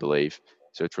 I believe.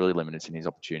 So it's really limited in his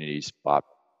opportunities, but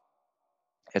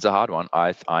it's a hard one.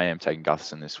 I am taking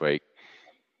Gutherson this week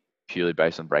purely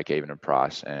based on break-even and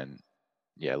price and,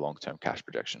 long-term cash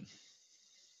projection.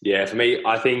 Yeah, for me,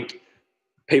 I think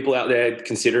people out there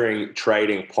considering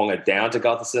trading Ponga down to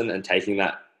Gutherson and taking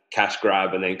that cash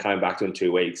grab and then coming back to him in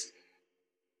 2 weeks,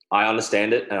 I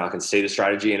understand it and I can see the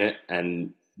strategy in it.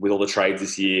 And with all the trades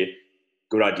this year,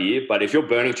 good idea. But if you're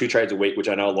burning 2 trades a week, which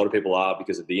I know a lot of people are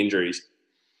because of the injuries,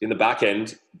 in the back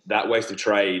end, that waste of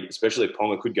trade, especially if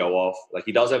Ponga could go off. Like,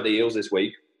 he does have the Eels this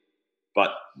week,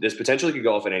 but there's potential he could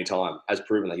go off at any time, as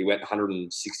proven. Like, he went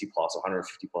 160 plus or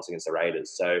 150 plus against the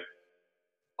Raiders. So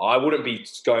I wouldn't be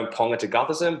going Ponga to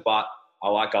Gutherson, but I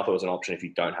like Gutherson as an option if you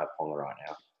don't have Ponga right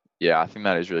now. Yeah, I think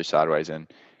that is really sideways.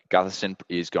 And Gutherson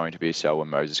is going to be a sell when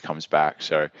Moses comes back.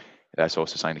 So that's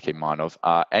also something to keep in mind of.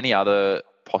 Any other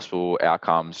possible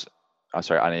outcomes?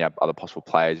 Any other possible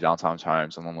players? Valentine's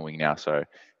Holmes, I'm on the wing now, so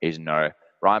he's no.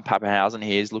 Ryan Pappenhausen,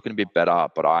 he is looking a bit better,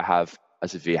 but I have a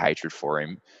severe hatred for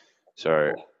him.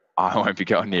 So I won't be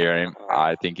going near him.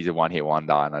 I think he's a one-hit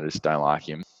wonder, and I just don't like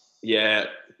him. Yeah,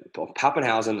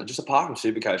 Pappenhausen, just apart from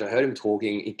Supercoach, I heard him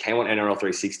talking. He came on NRL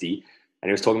 360, and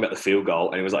he was talking about the field goal,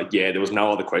 and he was like, yeah, there was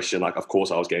no other question. Like, of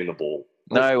course I was getting the ball.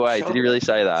 No way. Did he really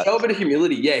say that? Show a bit of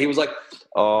humility. Yeah, he was like,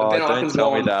 Oh, Ben don't Aitken's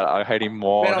tell me gone. that. I hate him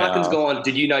more Ben now. Aitken's gone,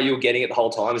 did you know you were getting it the whole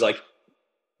time? He's like,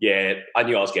 yeah, I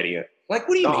knew I was getting it. Like,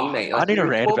 what do you mean, mate? Like, I need a you're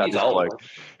rant 12 about years this old. bloke.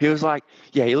 He was like,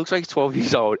 yeah, he looks like he's 12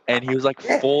 years old, and he was like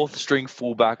Yeah. fourth string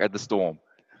fullback at the Storm.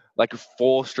 Like a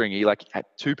fourth string. He like had,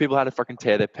 two people had to fucking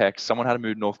tear their pecs. Someone had to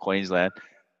move to North Queensland.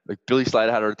 Like Billy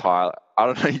Slater had to retire. I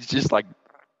don't know. He's just like,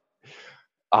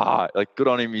 like good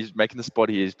on him. He's making the spot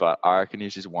he is, but I reckon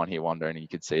he's just one hit wonder, and you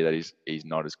could see that he's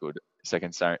not as good.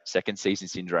 Second season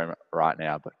syndrome right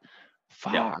now, but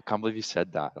fuck, Yeah. I can't believe you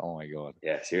said that. Oh my god.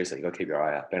 Yeah, seriously, you got to keep your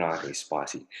eye out. Ben Aitken is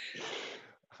spicy.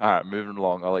 All right, moving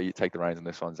along. I'll let you take the reins on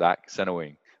this one, Zach. Centre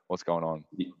wing. What's going on?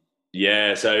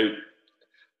 Yeah, so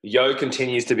Yo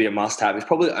continues to be a must-have. He's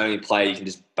probably the only player you can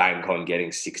just bank on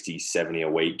getting 60, 70 a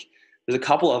week. There's a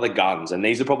couple other guns, and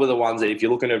these are probably the ones that if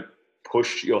you're looking to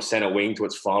push your centre wing to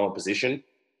its final position,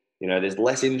 you know, there's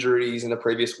less injuries in the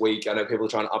previous week. I know people are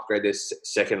trying to upgrade their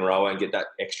second row and get that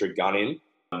extra gun in.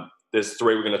 There's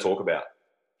three we're going to talk about.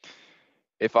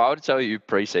 If I were to tell you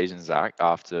pre-season, Zach,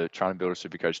 after trying to build a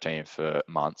Supercoach team for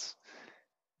months,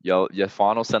 your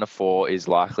final centre four is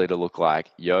likely to look like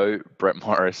Yo, Brett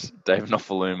Morris, David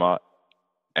Nofaluma,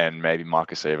 and maybe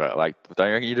Marcus Seaver. Like, don't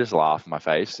you reckon you just laugh in my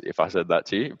face if I said that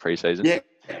to you pre-season? Yeah,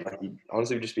 like,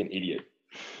 honestly, would just be an idiot.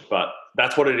 But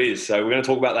that's what it is. So we're going to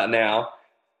talk about that now.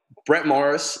 Brett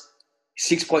Morris,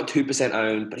 6.2%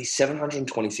 owned, but he's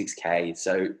 726K.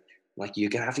 So, like, you're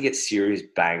going to have to get serious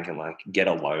bank and, like, get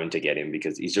a loan to get him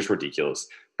because he's just ridiculous.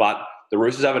 But the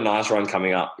Roosters have a nice run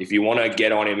coming up. If you want to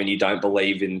get on him and you don't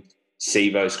believe in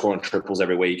Sevo scoring triples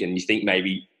every week and you think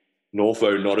maybe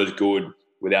Northo not as good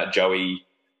without Joey,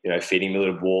 you know, feeding him a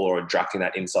little ball or directing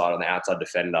that inside on the outside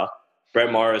defender,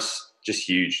 Brett Morris, just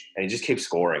huge. And he just keeps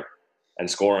scoring and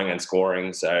scoring and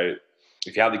scoring. So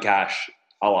if you have the cash,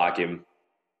 I like him.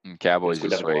 Cowboys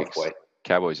this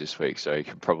week, so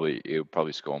he'll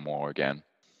probably score more again.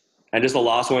 And just the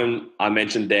last one I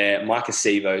mentioned there, Micah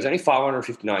Sevo is only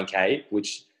 559K,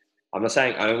 which I'm not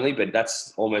saying only, but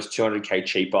that's almost 200K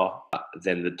cheaper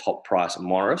than the top price of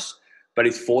Morris. But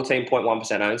he's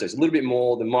 14.1% owned, so it's a little bit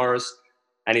more than Morris,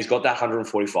 and he's got that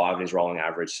 145 in his rolling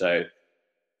average. So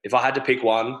if I had to pick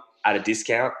one at a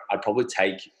discount, I'd probably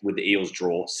take, with the Eels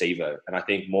draw, Sevo. And I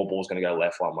think more ball's going to go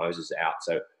left while Moses is out.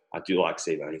 So I do like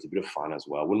Sevo, and he's a bit of fun as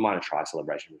well. Wouldn't mind a try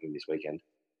celebration with him this weekend.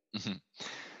 Mm-hmm.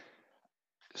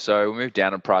 So we move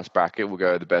down in price bracket. We'll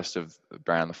go the best of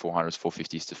around the 400s,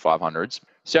 450s to 500s.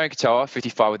 Sione Katoa,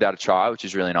 55 without a try, which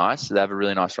is really nice. They have a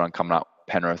really nice run coming up.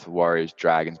 Penrith, Warriors,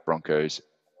 Dragons, Broncos,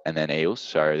 and then Eels.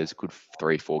 So there's a good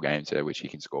 3-4 games there which he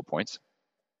can score points.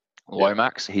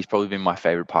 Lomax, he's probably been my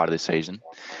favourite part of this season.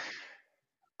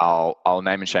 I'll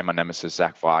name and shame my nemesis,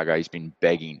 Zach Varga. He's been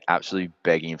absolutely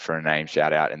begging for a name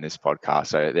shout out in this podcast.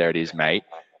 So there it is, mate.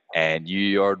 And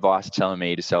your advice telling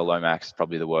me to sell Lomax is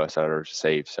probably the worst I've ever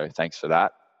received. So thanks for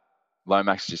that.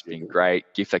 Lomax has just been great.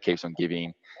 Gift that keeps on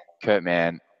giving. Kurt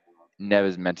Mann,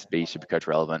 never meant to be Supercoach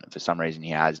relevant. For some reason,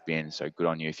 he has been. So good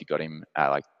on you if you got him at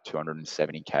like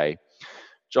 270K.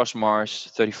 Josh Morris,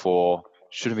 34.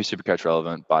 Shouldn't be Supercoach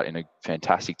relevant, but in a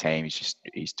fantastic team,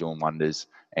 he's doing wonders.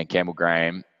 And Campbell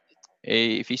Graham,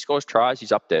 if he scores tries,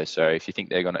 he's up there. So if you think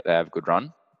they have a good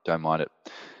run, don't mind it.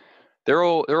 They're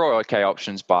all okay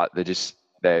options, but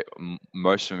they're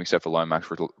most of them except for Lomax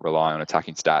rely on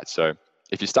attacking stats. So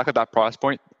if you're stuck at that price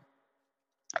point,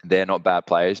 they're not bad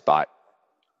players, but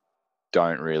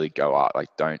don't really go up. Like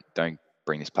don't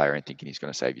bring this player in thinking he's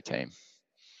going to save your team.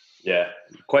 Yeah.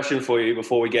 Question for you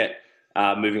before we get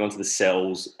moving on to the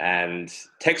sells, and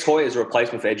Tex Hoy is a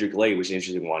replacement for Edric Lee, which is an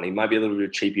interesting one. He might be a little bit of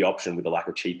a cheapy option with the lack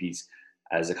of cheapies,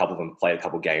 as a couple of them played a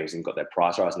couple of games and got their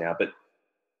price rise now. But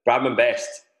Bradman Best,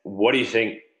 what do you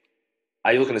think?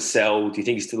 Are you looking to sell? Do you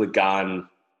think he's still a gun?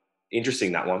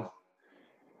 Interesting, that one.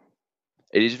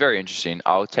 It is very interesting.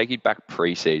 I'll take it back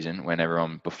pre-season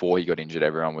when before he got injured,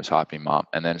 everyone was hyping him up.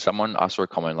 And then I saw a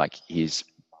comment like his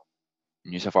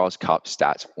New South Wales Cup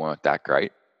stats weren't that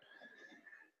great.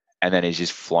 And then he's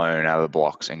just flown out of the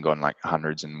blocks and gone like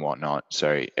hundreds and whatnot.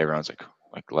 So everyone's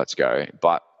like, let's go.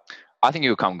 But I think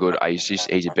he'll come good. He's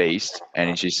a beast. And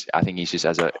I think he's just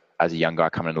as a young guy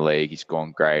coming into the league, he's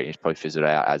gone great. He's probably fizzled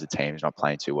out as a team. He's not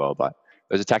playing too well. But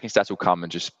those attacking stats will come,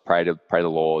 and just pray the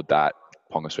Lord that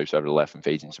Ponga sweeps over to the left and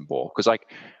feeds him some ball. Because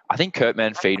I think Kurt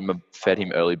Mann fed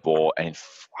him early ball, and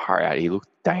he looked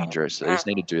dangerous. So they just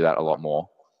need to do that a lot more.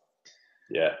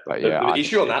 Yeah. But yeah, the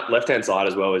issue on that left-hand side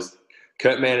as well is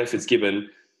Kurt Mann, if it's given,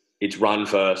 it's run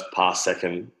first, pass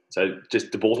second. So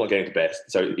just the ball's not getting to best.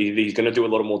 So if he's going to do a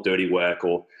lot of more dirty work,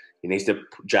 or he needs to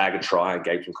jag and try and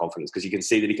gain some confidence, because you can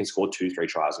see that he can score 2-3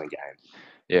 tries in a game.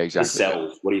 Yeah, exactly. The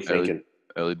sells, what are you thinking?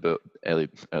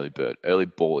 early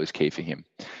ball is key for him.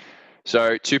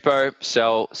 So Tupou,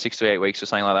 sell 6 to 8 weeks or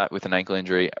something like that with an ankle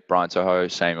injury. Brian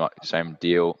Toho, same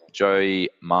deal. Joey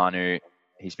Manu,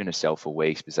 he's been a sell for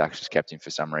weeks, but Zach's just kept him for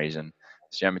some reason.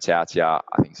 Sioma Tautia,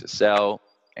 I think it's a sell.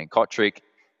 And Kotrick,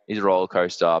 he's a roller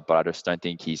coaster, but I just don't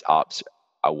think his ups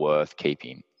are worth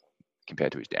keeping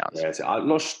compared to his downs. Yeah, so I'm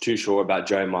not too sure about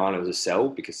Joey Manu as a sell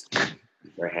because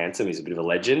he's very handsome. He's a bit of a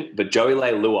legend. But Joey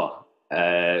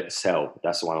Leilua, sell.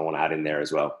 That's the one I want to add in there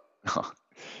as well.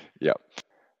 Yep.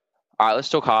 All right, let's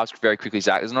talk halves very quickly,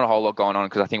 Zach. There's not a whole lot going on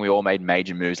because I think we all made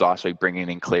major moves last week, bringing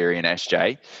in Cleary and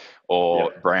SJ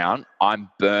or Brown. I'm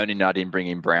burning I didn't bring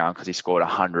in Brown because he scored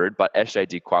 100, but SJ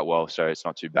did quite well, so it's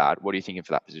not too bad. What are you thinking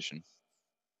for that position?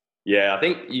 Yeah, I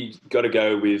think you got to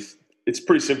go with – it's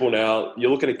pretty simple now. You're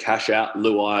looking to cash out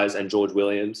Luais and George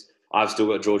Williams. I've still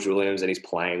got George Williams and he's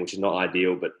playing, which is not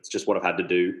ideal, but it's just what I've had to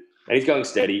do. And he's going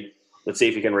steady. Let's see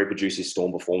if he can reproduce his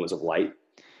Storm performance of late.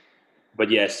 But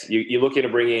yes, you're looking to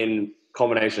bring in a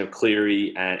combination of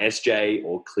Cleary and SJ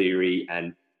or Cleary.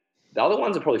 And the other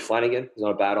ones are probably Flanagan. It's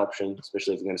not a bad option,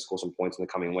 especially if they're going to score some points in the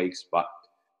coming weeks. But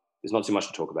there's not too much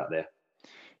to talk about there.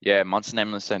 Yeah, Munson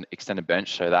nameless extended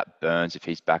bench, so that burns if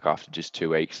he's back after just 2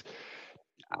 weeks.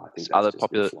 I think that's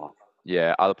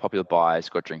other popular buys,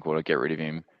 got Drinkwater, get rid of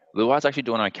him. Luai's actually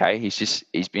doing okay.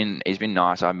 He's been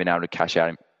nice. I haven't been able to cash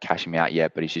him out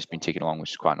yet, but he's just been ticking along,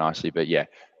 which is quite nicely. But yeah,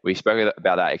 we spoke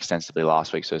about that extensively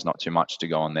last week, so there's not too much to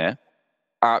go on there.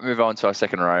 All right, move on to our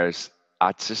second rows.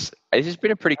 It's just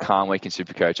been a pretty calm week in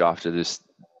Supercoach after the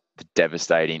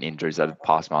devastating injuries that have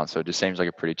passed month. So it just seems like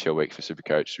a pretty chill week for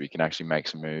Supercoach, so we can actually make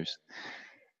some moves.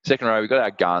 Second row, we've got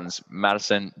our guns.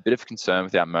 Madison, a bit of concern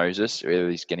without Moses, whether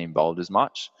he's getting involved as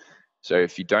much. So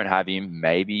if you don't have him,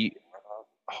 maybe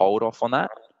hold off on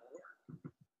that.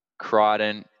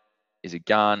 Crichton is a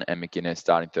gun, and McGuinness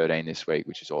starting 13 this week,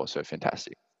 which is also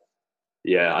fantastic.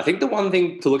 Yeah, I think the one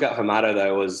thing to look at for Maddo,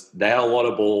 though, was they had a lot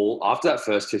of ball. After that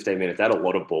first 15 minutes, they had a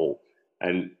lot of ball,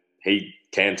 and he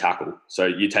can tackle. So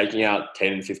you're taking out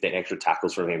 10, 15 extra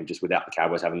tackles from him just without the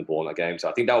Cowboys having the ball in that game. So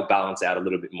I think that will balance out a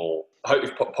little bit more. I hope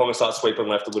if Ponga starts sweeping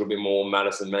left a little bit more,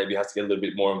 Madison maybe has to get a little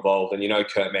bit more involved. And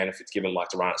Kurt Mann, if Fitzgibbon like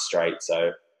to run it straight.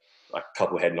 So like a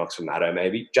couple of head knocks for Maddo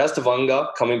maybe. Jazz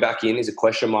Tavanga coming back in is a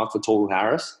question mark for Toru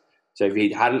Harris. So if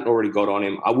he hadn't already got on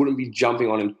him, I wouldn't be jumping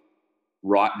on him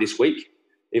right this week,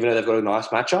 even though they've got a nice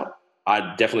matchup.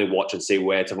 I'd definitely watch and see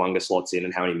where Tavanga slots in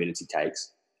and how many minutes he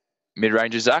takes.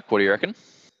 Mid-ranger, Zach, what do you reckon?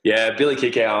 Yeah, Billy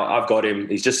Kikau, I've got him.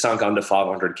 He's just sunk under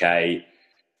 500K.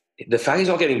 The fact he's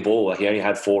not getting ball, like he only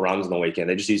had 4 runs on the weekend,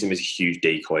 they just use him as a huge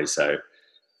decoy. So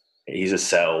he's a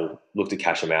sell. Look to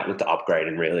cash him out. Look to upgrade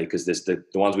him, really, because there's the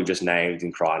ones we've just named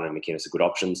in Crichton and McInnes are good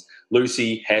options.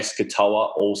 Lucy, Hess,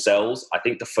 Katoa, all sells. I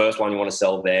think the first one you want to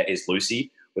sell there is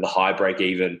Lucy with a high break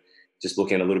even, just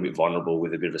looking a little bit vulnerable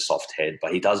with a bit of a soft head.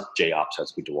 But he does G up, so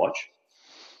it's good to watch.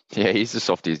 Yeah, he's the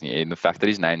softie, isn't he? And the fact that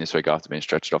he's named this week after being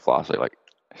stretched off last week, like,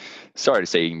 sorry to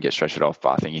see he can get stretched off, but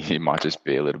I think he might just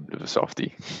be a little bit of a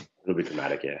softie. A little bit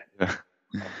dramatic, yeah.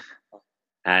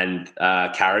 And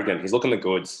Carrigan, he's looking the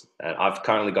goods. And I've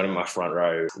currently got him in my front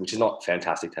row, which is not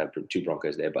fantastic to have 2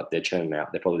 Broncos there, but they're churning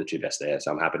out. They're probably the 2 best there, so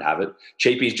I'm happy to have it.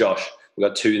 Cheapies, Josh. We've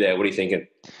got 2 there. What are you thinking?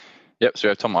 Yep, so we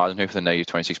have Tom Eisenhuth for the negative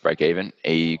 26 break even.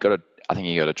 I think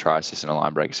he got a try assist and a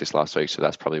line break assist last week, so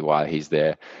that's probably why he's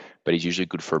there. But he's usually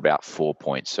good for about 4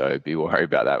 points, so be worried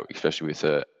about that, especially with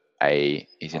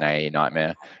he's an A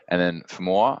nightmare. And then for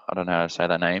more, I don't know how to say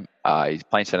that name. He's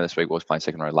playing center this week, was playing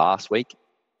second row last week.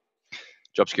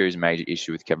 Job security is a major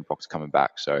issue with Kevin Proctor coming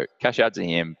back, so cash out to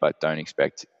him, but don't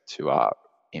expect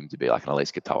him to be like an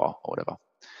Elise Katoa or whatever.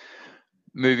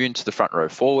 Moving to the front row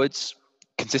forwards.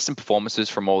 Consistent performances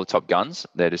from all the top guns.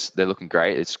 They're looking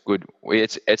great. It's good.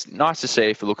 It's nice to see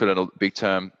if you look at a big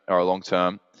term or a long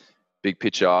term, big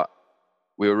picture.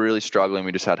 We were really struggling.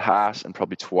 We just had Haas and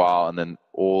probably Twal, and then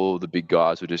all the big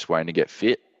guys were just waiting to get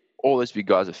fit. All those big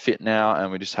guys are fit now,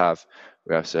 and we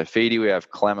have Sofidi, we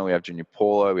have Clemmer, we have Junior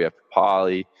Paulo, we have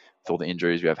Papali. With all the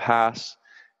injuries, we have Haas.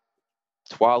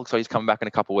 Twal looks like he's coming back in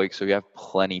a couple of weeks, so we have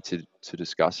plenty to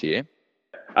discuss here.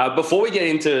 Before we get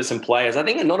into some players, I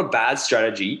think not a bad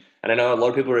strategy, and I know a lot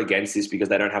of people are against this because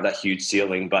they don't have that huge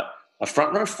ceiling, but a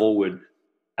front row forward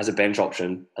as a bench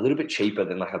option, a little bit cheaper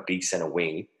than like a big centre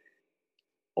wing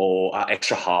or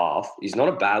extra half, is not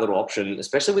a bad little option,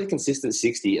 especially with a consistent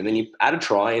 60. And then you add a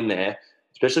try in there,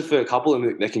 especially for a couple of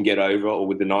them that can get over or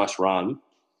with a nice run,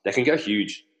 they can go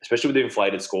huge, especially with the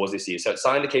inflated scores this year. So it's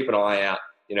something to keep an eye out.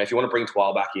 If you want to bring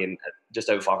Twal back in at just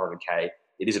over 500K,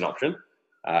 it is an option.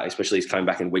 Especially he's coming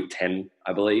back in week 10,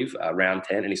 I believe, round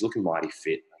 10, and he's looking mighty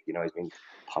fit. He's been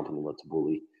pumping a lot to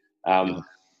bully.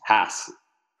 Haas,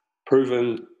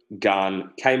 proven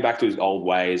gun, came back to his old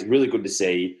ways. Really good to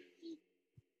see.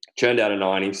 Churned out a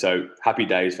 90, so happy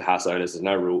days for Haas owners. There's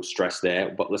no real stress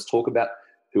there. But let's talk about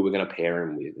who we're going to pair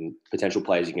him with and potential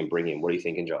players you can bring in. What are you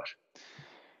thinking, Josh?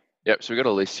 Yep, so we've got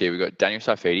a list here. We've got Daniel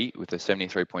Saifiti with a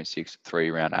 73.6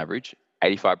 3-round average,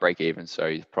 85 break even, so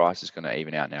his price is going to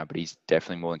even out now, but he's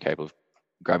definitely more than capable of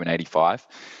grabbing 85.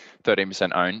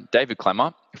 13% owned. David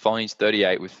Klemmer, following his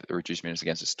 38 with reduced minutes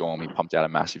against the Storm, he pumped out a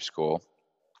massive score.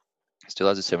 Still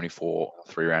has a 74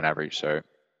 3-round average, so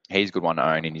he's a good one to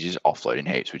own, and he's just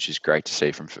offloading heaps, which is great to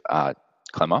see from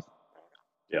Klemmer.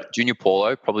 Yeah. Junior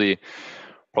Paulo, probably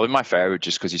my favorite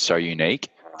just because he's so unique.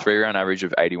 3-round average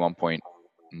of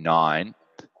 81.9.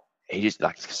 He just,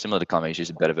 like, similar to Klemmer, he's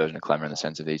just a better version of Klemmer in the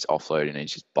sense of he's offloading and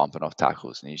he's just bumping off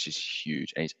tackles and he's just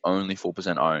huge. And he's only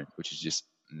 4% owned, which is just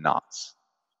nuts.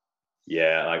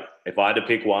 Yeah, like if I had to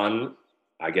pick one,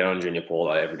 I get on Junior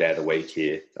Paulo every day of the week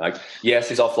here. Like, yes,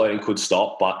 his offloading could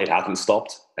stop, but it hasn't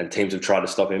stopped, and teams have tried to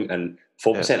stop him. And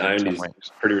 4% owned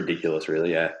is pretty ridiculous,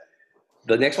 really. Yeah.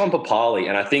 The next one, Papali,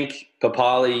 and I think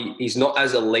Papali, he's not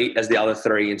as elite as the other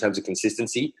three in terms of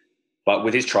consistency, but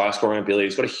with his try scoring ability,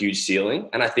 he's got a huge ceiling.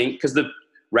 And I think because the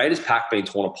Raiders pack being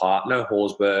torn apart, no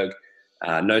Horsburgh,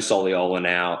 no Soliola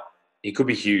now, he could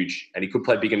be huge, and he could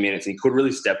play bigger minutes, and he could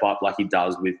really step up like he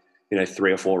does with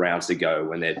 3 or 4 rounds to go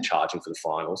when they're charging for the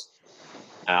finals.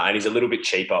 And he's a little bit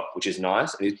cheaper, which is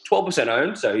nice. And he's 12%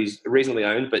 owned, so he's reasonably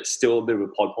owned, but still a bit of a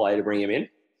pod player to bring him in.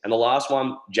 And the last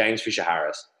one, James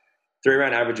Fisher-Harris.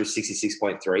 3-round average of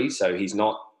 66.3, so he's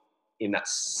not in that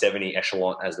 70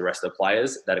 echelon as the rest of the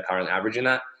players that are currently averaging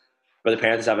that. But the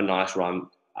Panthers have a nice run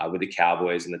with the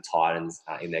Cowboys and the Titans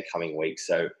in their coming weeks.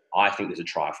 So I think there's a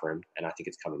try for him, and I think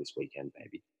it's coming this weekend,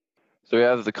 maybe. So we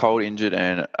have the cold, injured,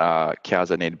 and cows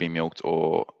that need to be milked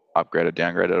or upgraded,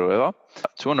 downgraded, or whatever.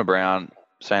 Tuana Brown,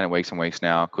 saying it weeks and weeks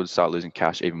now, could start losing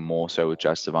cash even more so with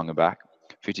Jazz Savunga back.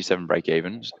 57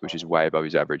 break-evens, which is way above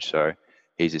his average, so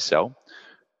he's a sell.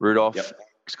 Rudolph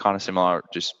is kind of similar,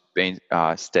 just being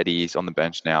steady. He's on the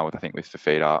bench now, with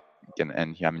Fafita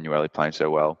and Yamanueli playing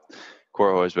so well.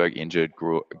 Cora Horsburgh injured,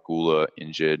 Gula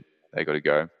injured. They got to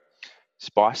go.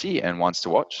 Spicy and wants to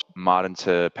watch. Martin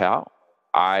to Powell.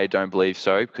 I don't believe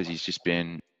so because he's just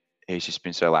been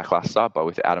so lackluster. But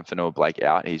with Adam Fanua-Blake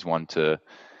out, he's one to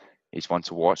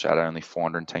watch at only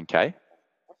 410k.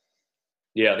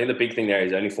 Yeah, I think the big thing there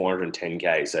is only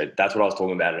 410k. So that's what I was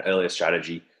talking about in an earlier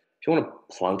strategy. If you want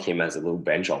to plunk him as a little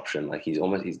bench option, like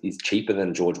he's cheaper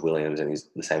than George Williams and he's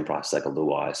the same price as like a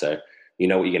Luai. So you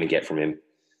know what you're going to get from him.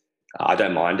 I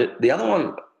don't mind it. The other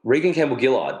one, Regan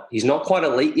Campbell-Gillard. He's not quite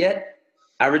elite yet,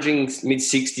 averaging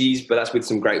mid-60s, but that's with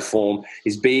some great form.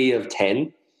 His B of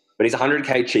 10, but he's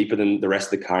 100k cheaper than the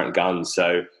rest of the current guns.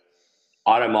 So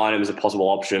I don't mind him as a possible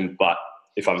option, but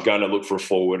if I'm going to look for a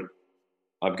forward,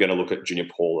 I'm going to look at Junior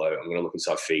Paulo. I'm going to look at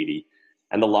Saifiti.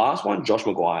 And the last one, Josh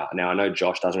Maguire. Now, I know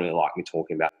Josh doesn't really like me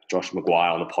talking about Josh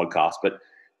Maguire on the podcast, but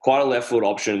quite a left-foot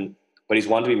option, but he's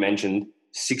one to be mentioned.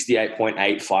 68.8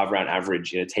 5-round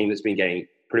average in a team that's been getting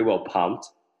pretty well pumped.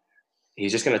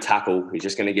 He's just going to tackle. He's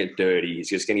just going to get dirty. He's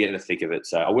just going to get in the thick of it.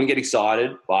 So I wouldn't get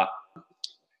excited, but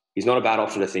he's not a bad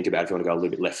option to think about if you want to go a little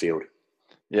bit left field.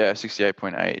 Yeah,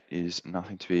 68.8 is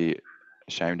nothing to be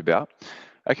ashamed about.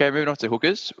 Okay, moving on to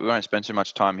hookers. We won't spend too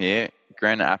much time here.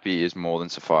 Grant Appy is more than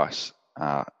suffice.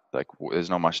 There's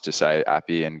not much to say.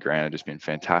 Appy and Grant have just been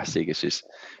fantastic. It's just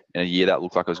in a year that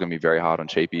looked like it was going to be very hard on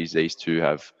cheapies, these two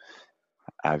have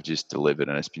just delivered,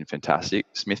 and it's been fantastic.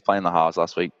 Smith playing the halves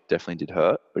last week definitely did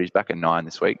hurt, but he's back at 9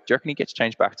 this week. Do you reckon he gets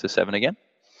changed back to 7 again?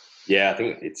 Yeah, I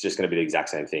think it's just going to be the exact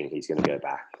same thing. He's going to go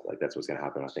back. Like, that's what's going to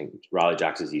happen, I think. Riley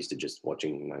Jacks is used to just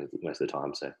watching most of the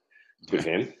time, so good for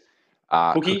him.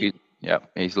 Cookie.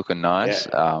 Yep, he's looking nice.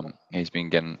 Yeah. He's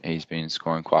been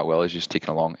scoring quite well. He's just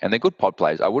ticking along, and they're good pod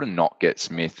players. I wouldn't not get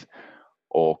Smith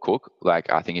or Cook.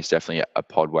 Like, I think it's definitely a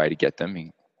pod way to get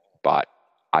them, but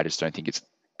I just don't think it's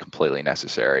completely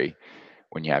necessary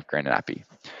when you have Grant and Appy.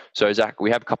 So, Zach,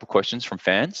 we have a couple of questions from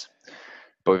fans,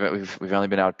 but we've only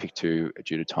been able to pick 2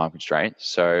 due to time constraints.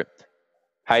 So,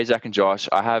 hey, Zach and Josh,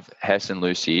 I have Hess and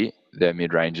Lucy. They're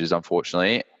mid-rangers,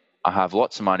 unfortunately. I have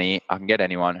lots of money. I can get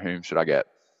anyone. Whom should I get?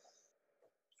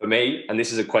 For me, and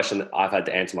this is a question that I've had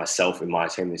to answer myself in my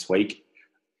team this week,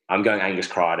 I'm going Angus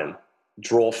Crichton.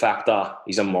 Draw factor,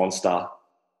 he's a monster.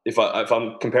 If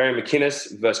I'm comparing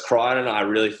McInnes versus Crichton, I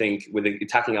really think with the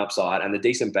attacking upside and the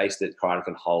decent base that Crichton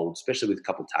can hold, especially with a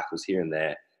couple of tackles here and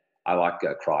there, I like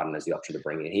Crichton as the option to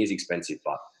bring in. He is expensive,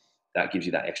 but that gives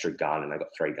you that extra gun, and they've got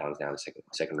 3 guns down the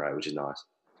second row, which is nice.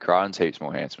 Crichton's heaps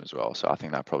more handsome as well, so I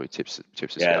think that probably tips the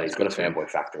Yeah, he's got a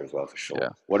fanboy factor as well, for sure. Yeah.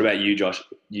 What about you, Josh?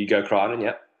 You go Crichton,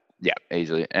 yeah? Yeah,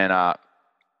 easily. And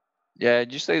Yeah,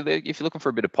 just if you're looking for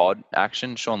a bit of pod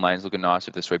action, Sean Lane's looking nice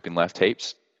if they're sweeping left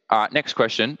heaps. All right, next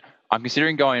question. I'm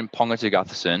considering going Ponga to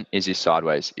Gutherson. Is this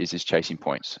sideways? Is this chasing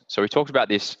points? So we talked about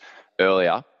this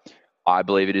earlier. I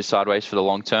believe it is sideways for the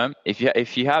long term. If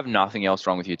you have nothing else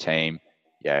wrong with your team,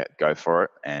 yeah, go for it.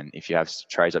 And if you have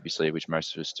trades up your sleeve, which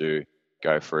most of us do,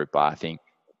 go for it. But I think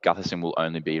Gutherson will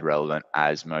only be relevant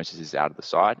as Moses is out of the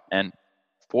side. And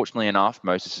fortunately enough,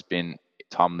 Moses has been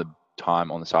the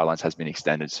time on the sidelines has been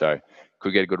extended, so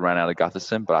could get a good run out of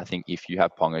Gutherson. But I think if you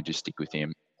have Ponga, just stick with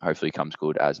him. Hopefully he comes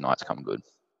good as Knights come good.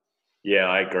 Yeah,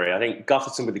 I agree. I think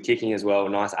Gutherson with the kicking as well,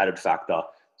 nice added factor.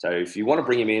 So if you want to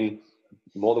bring him in,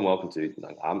 more than welcome to.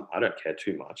 I don't care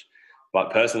too much.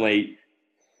 But personally,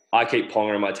 I keep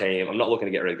Ponga in my team. I'm not looking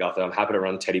to get rid of Gutherson. I'm happy to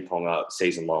run Teddy Ponga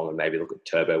season long and maybe look at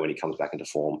Turbo when he comes back into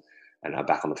form and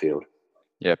back on the field.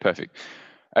 Yeah, perfect.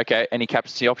 Okay, any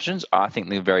captaincy options? I think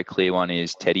the very clear one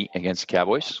is Teddy against the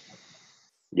Cowboys.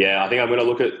 Yeah, I think I'm going to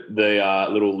look at the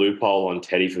little loophole on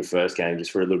Teddy for the first game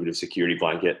just for a little bit of security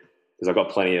blanket because I've got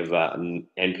plenty of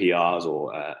NPRs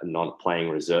or not playing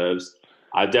reserves.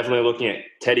 I'm definitely looking at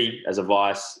Teddy as a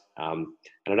vice, and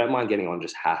I don't mind getting on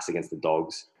just Haas against the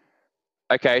Dogs.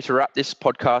 Okay, to wrap this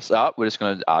podcast up, we're just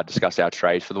going to discuss our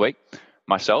trades for the week.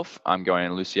 Myself, I'm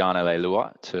going Luciano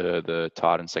Leilua to the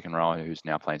Titans second row, who's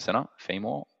now playing centre.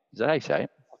 Femore, is that how you say it?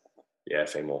 Yeah,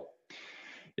 Femore.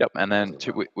 Yep, and then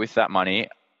with that money,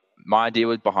 my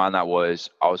idea behind that was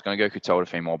I was going to go Katoa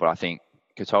to Femore, but I think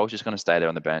Katoa's just going to stay there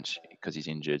on the bench because he's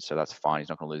injured, so that's fine. He's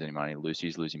not going to lose any money.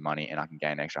 Lucy's losing money, and I can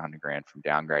gain an extra $100,000 from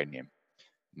downgrading him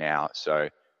now. So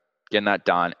getting that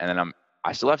done, and then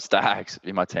I still have Stags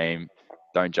in my team.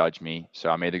 Don't judge me. So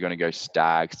I'm either going to go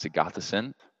Stags to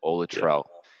Gutherson or Latrell.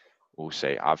 Yeah. We'll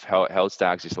see. I've held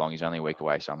Stags this long. He's only a week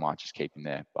away, so I might just keep him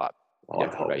there. But what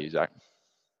about you, Zach?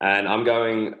 And I'm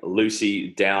going Lucy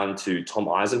down to Tom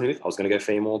Eisenhuth. I was going to go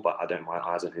Femore, but I don't mind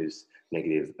Eisenhuth's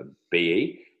negative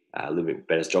BE. A little bit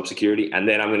better job security. And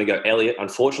then I'm going to go Elliott.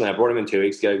 Unfortunately, I brought him in 2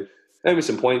 weeks ago. Earned me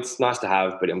some points. Nice to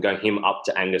have, but I'm going him up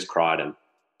to Angus Crichton.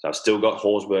 So I've still got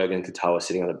Horsburgh and Katoa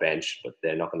sitting on the bench, but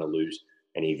they're not going to lose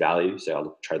any value. So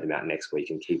I'll trade them out next week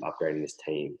and keep upgrading this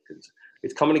team because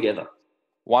it's coming together.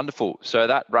 Wonderful. So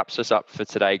that wraps us up for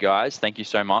today, guys. Thank you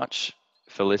so much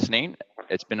for listening.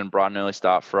 It's been a bright and early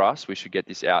start for us. We should get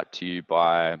this out to you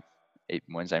by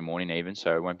Wednesday morning even,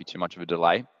 so it won't be too much of a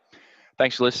delay.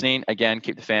 Thanks for listening. Again,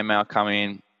 keep the fan mail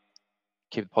coming.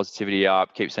 Keep the positivity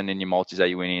up. Keep sending your multis that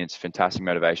you're winning. It's fantastic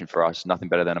motivation for us. Nothing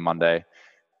better than a Monday.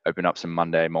 Open up some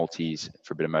Monday multis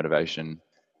for a bit of motivation.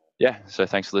 Yeah, so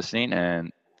thanks for listening,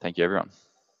 and thank you, everyone.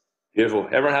 Beautiful.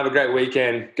 Everyone have a great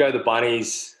weekend. Go the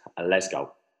Bunnies. Let's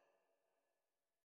go.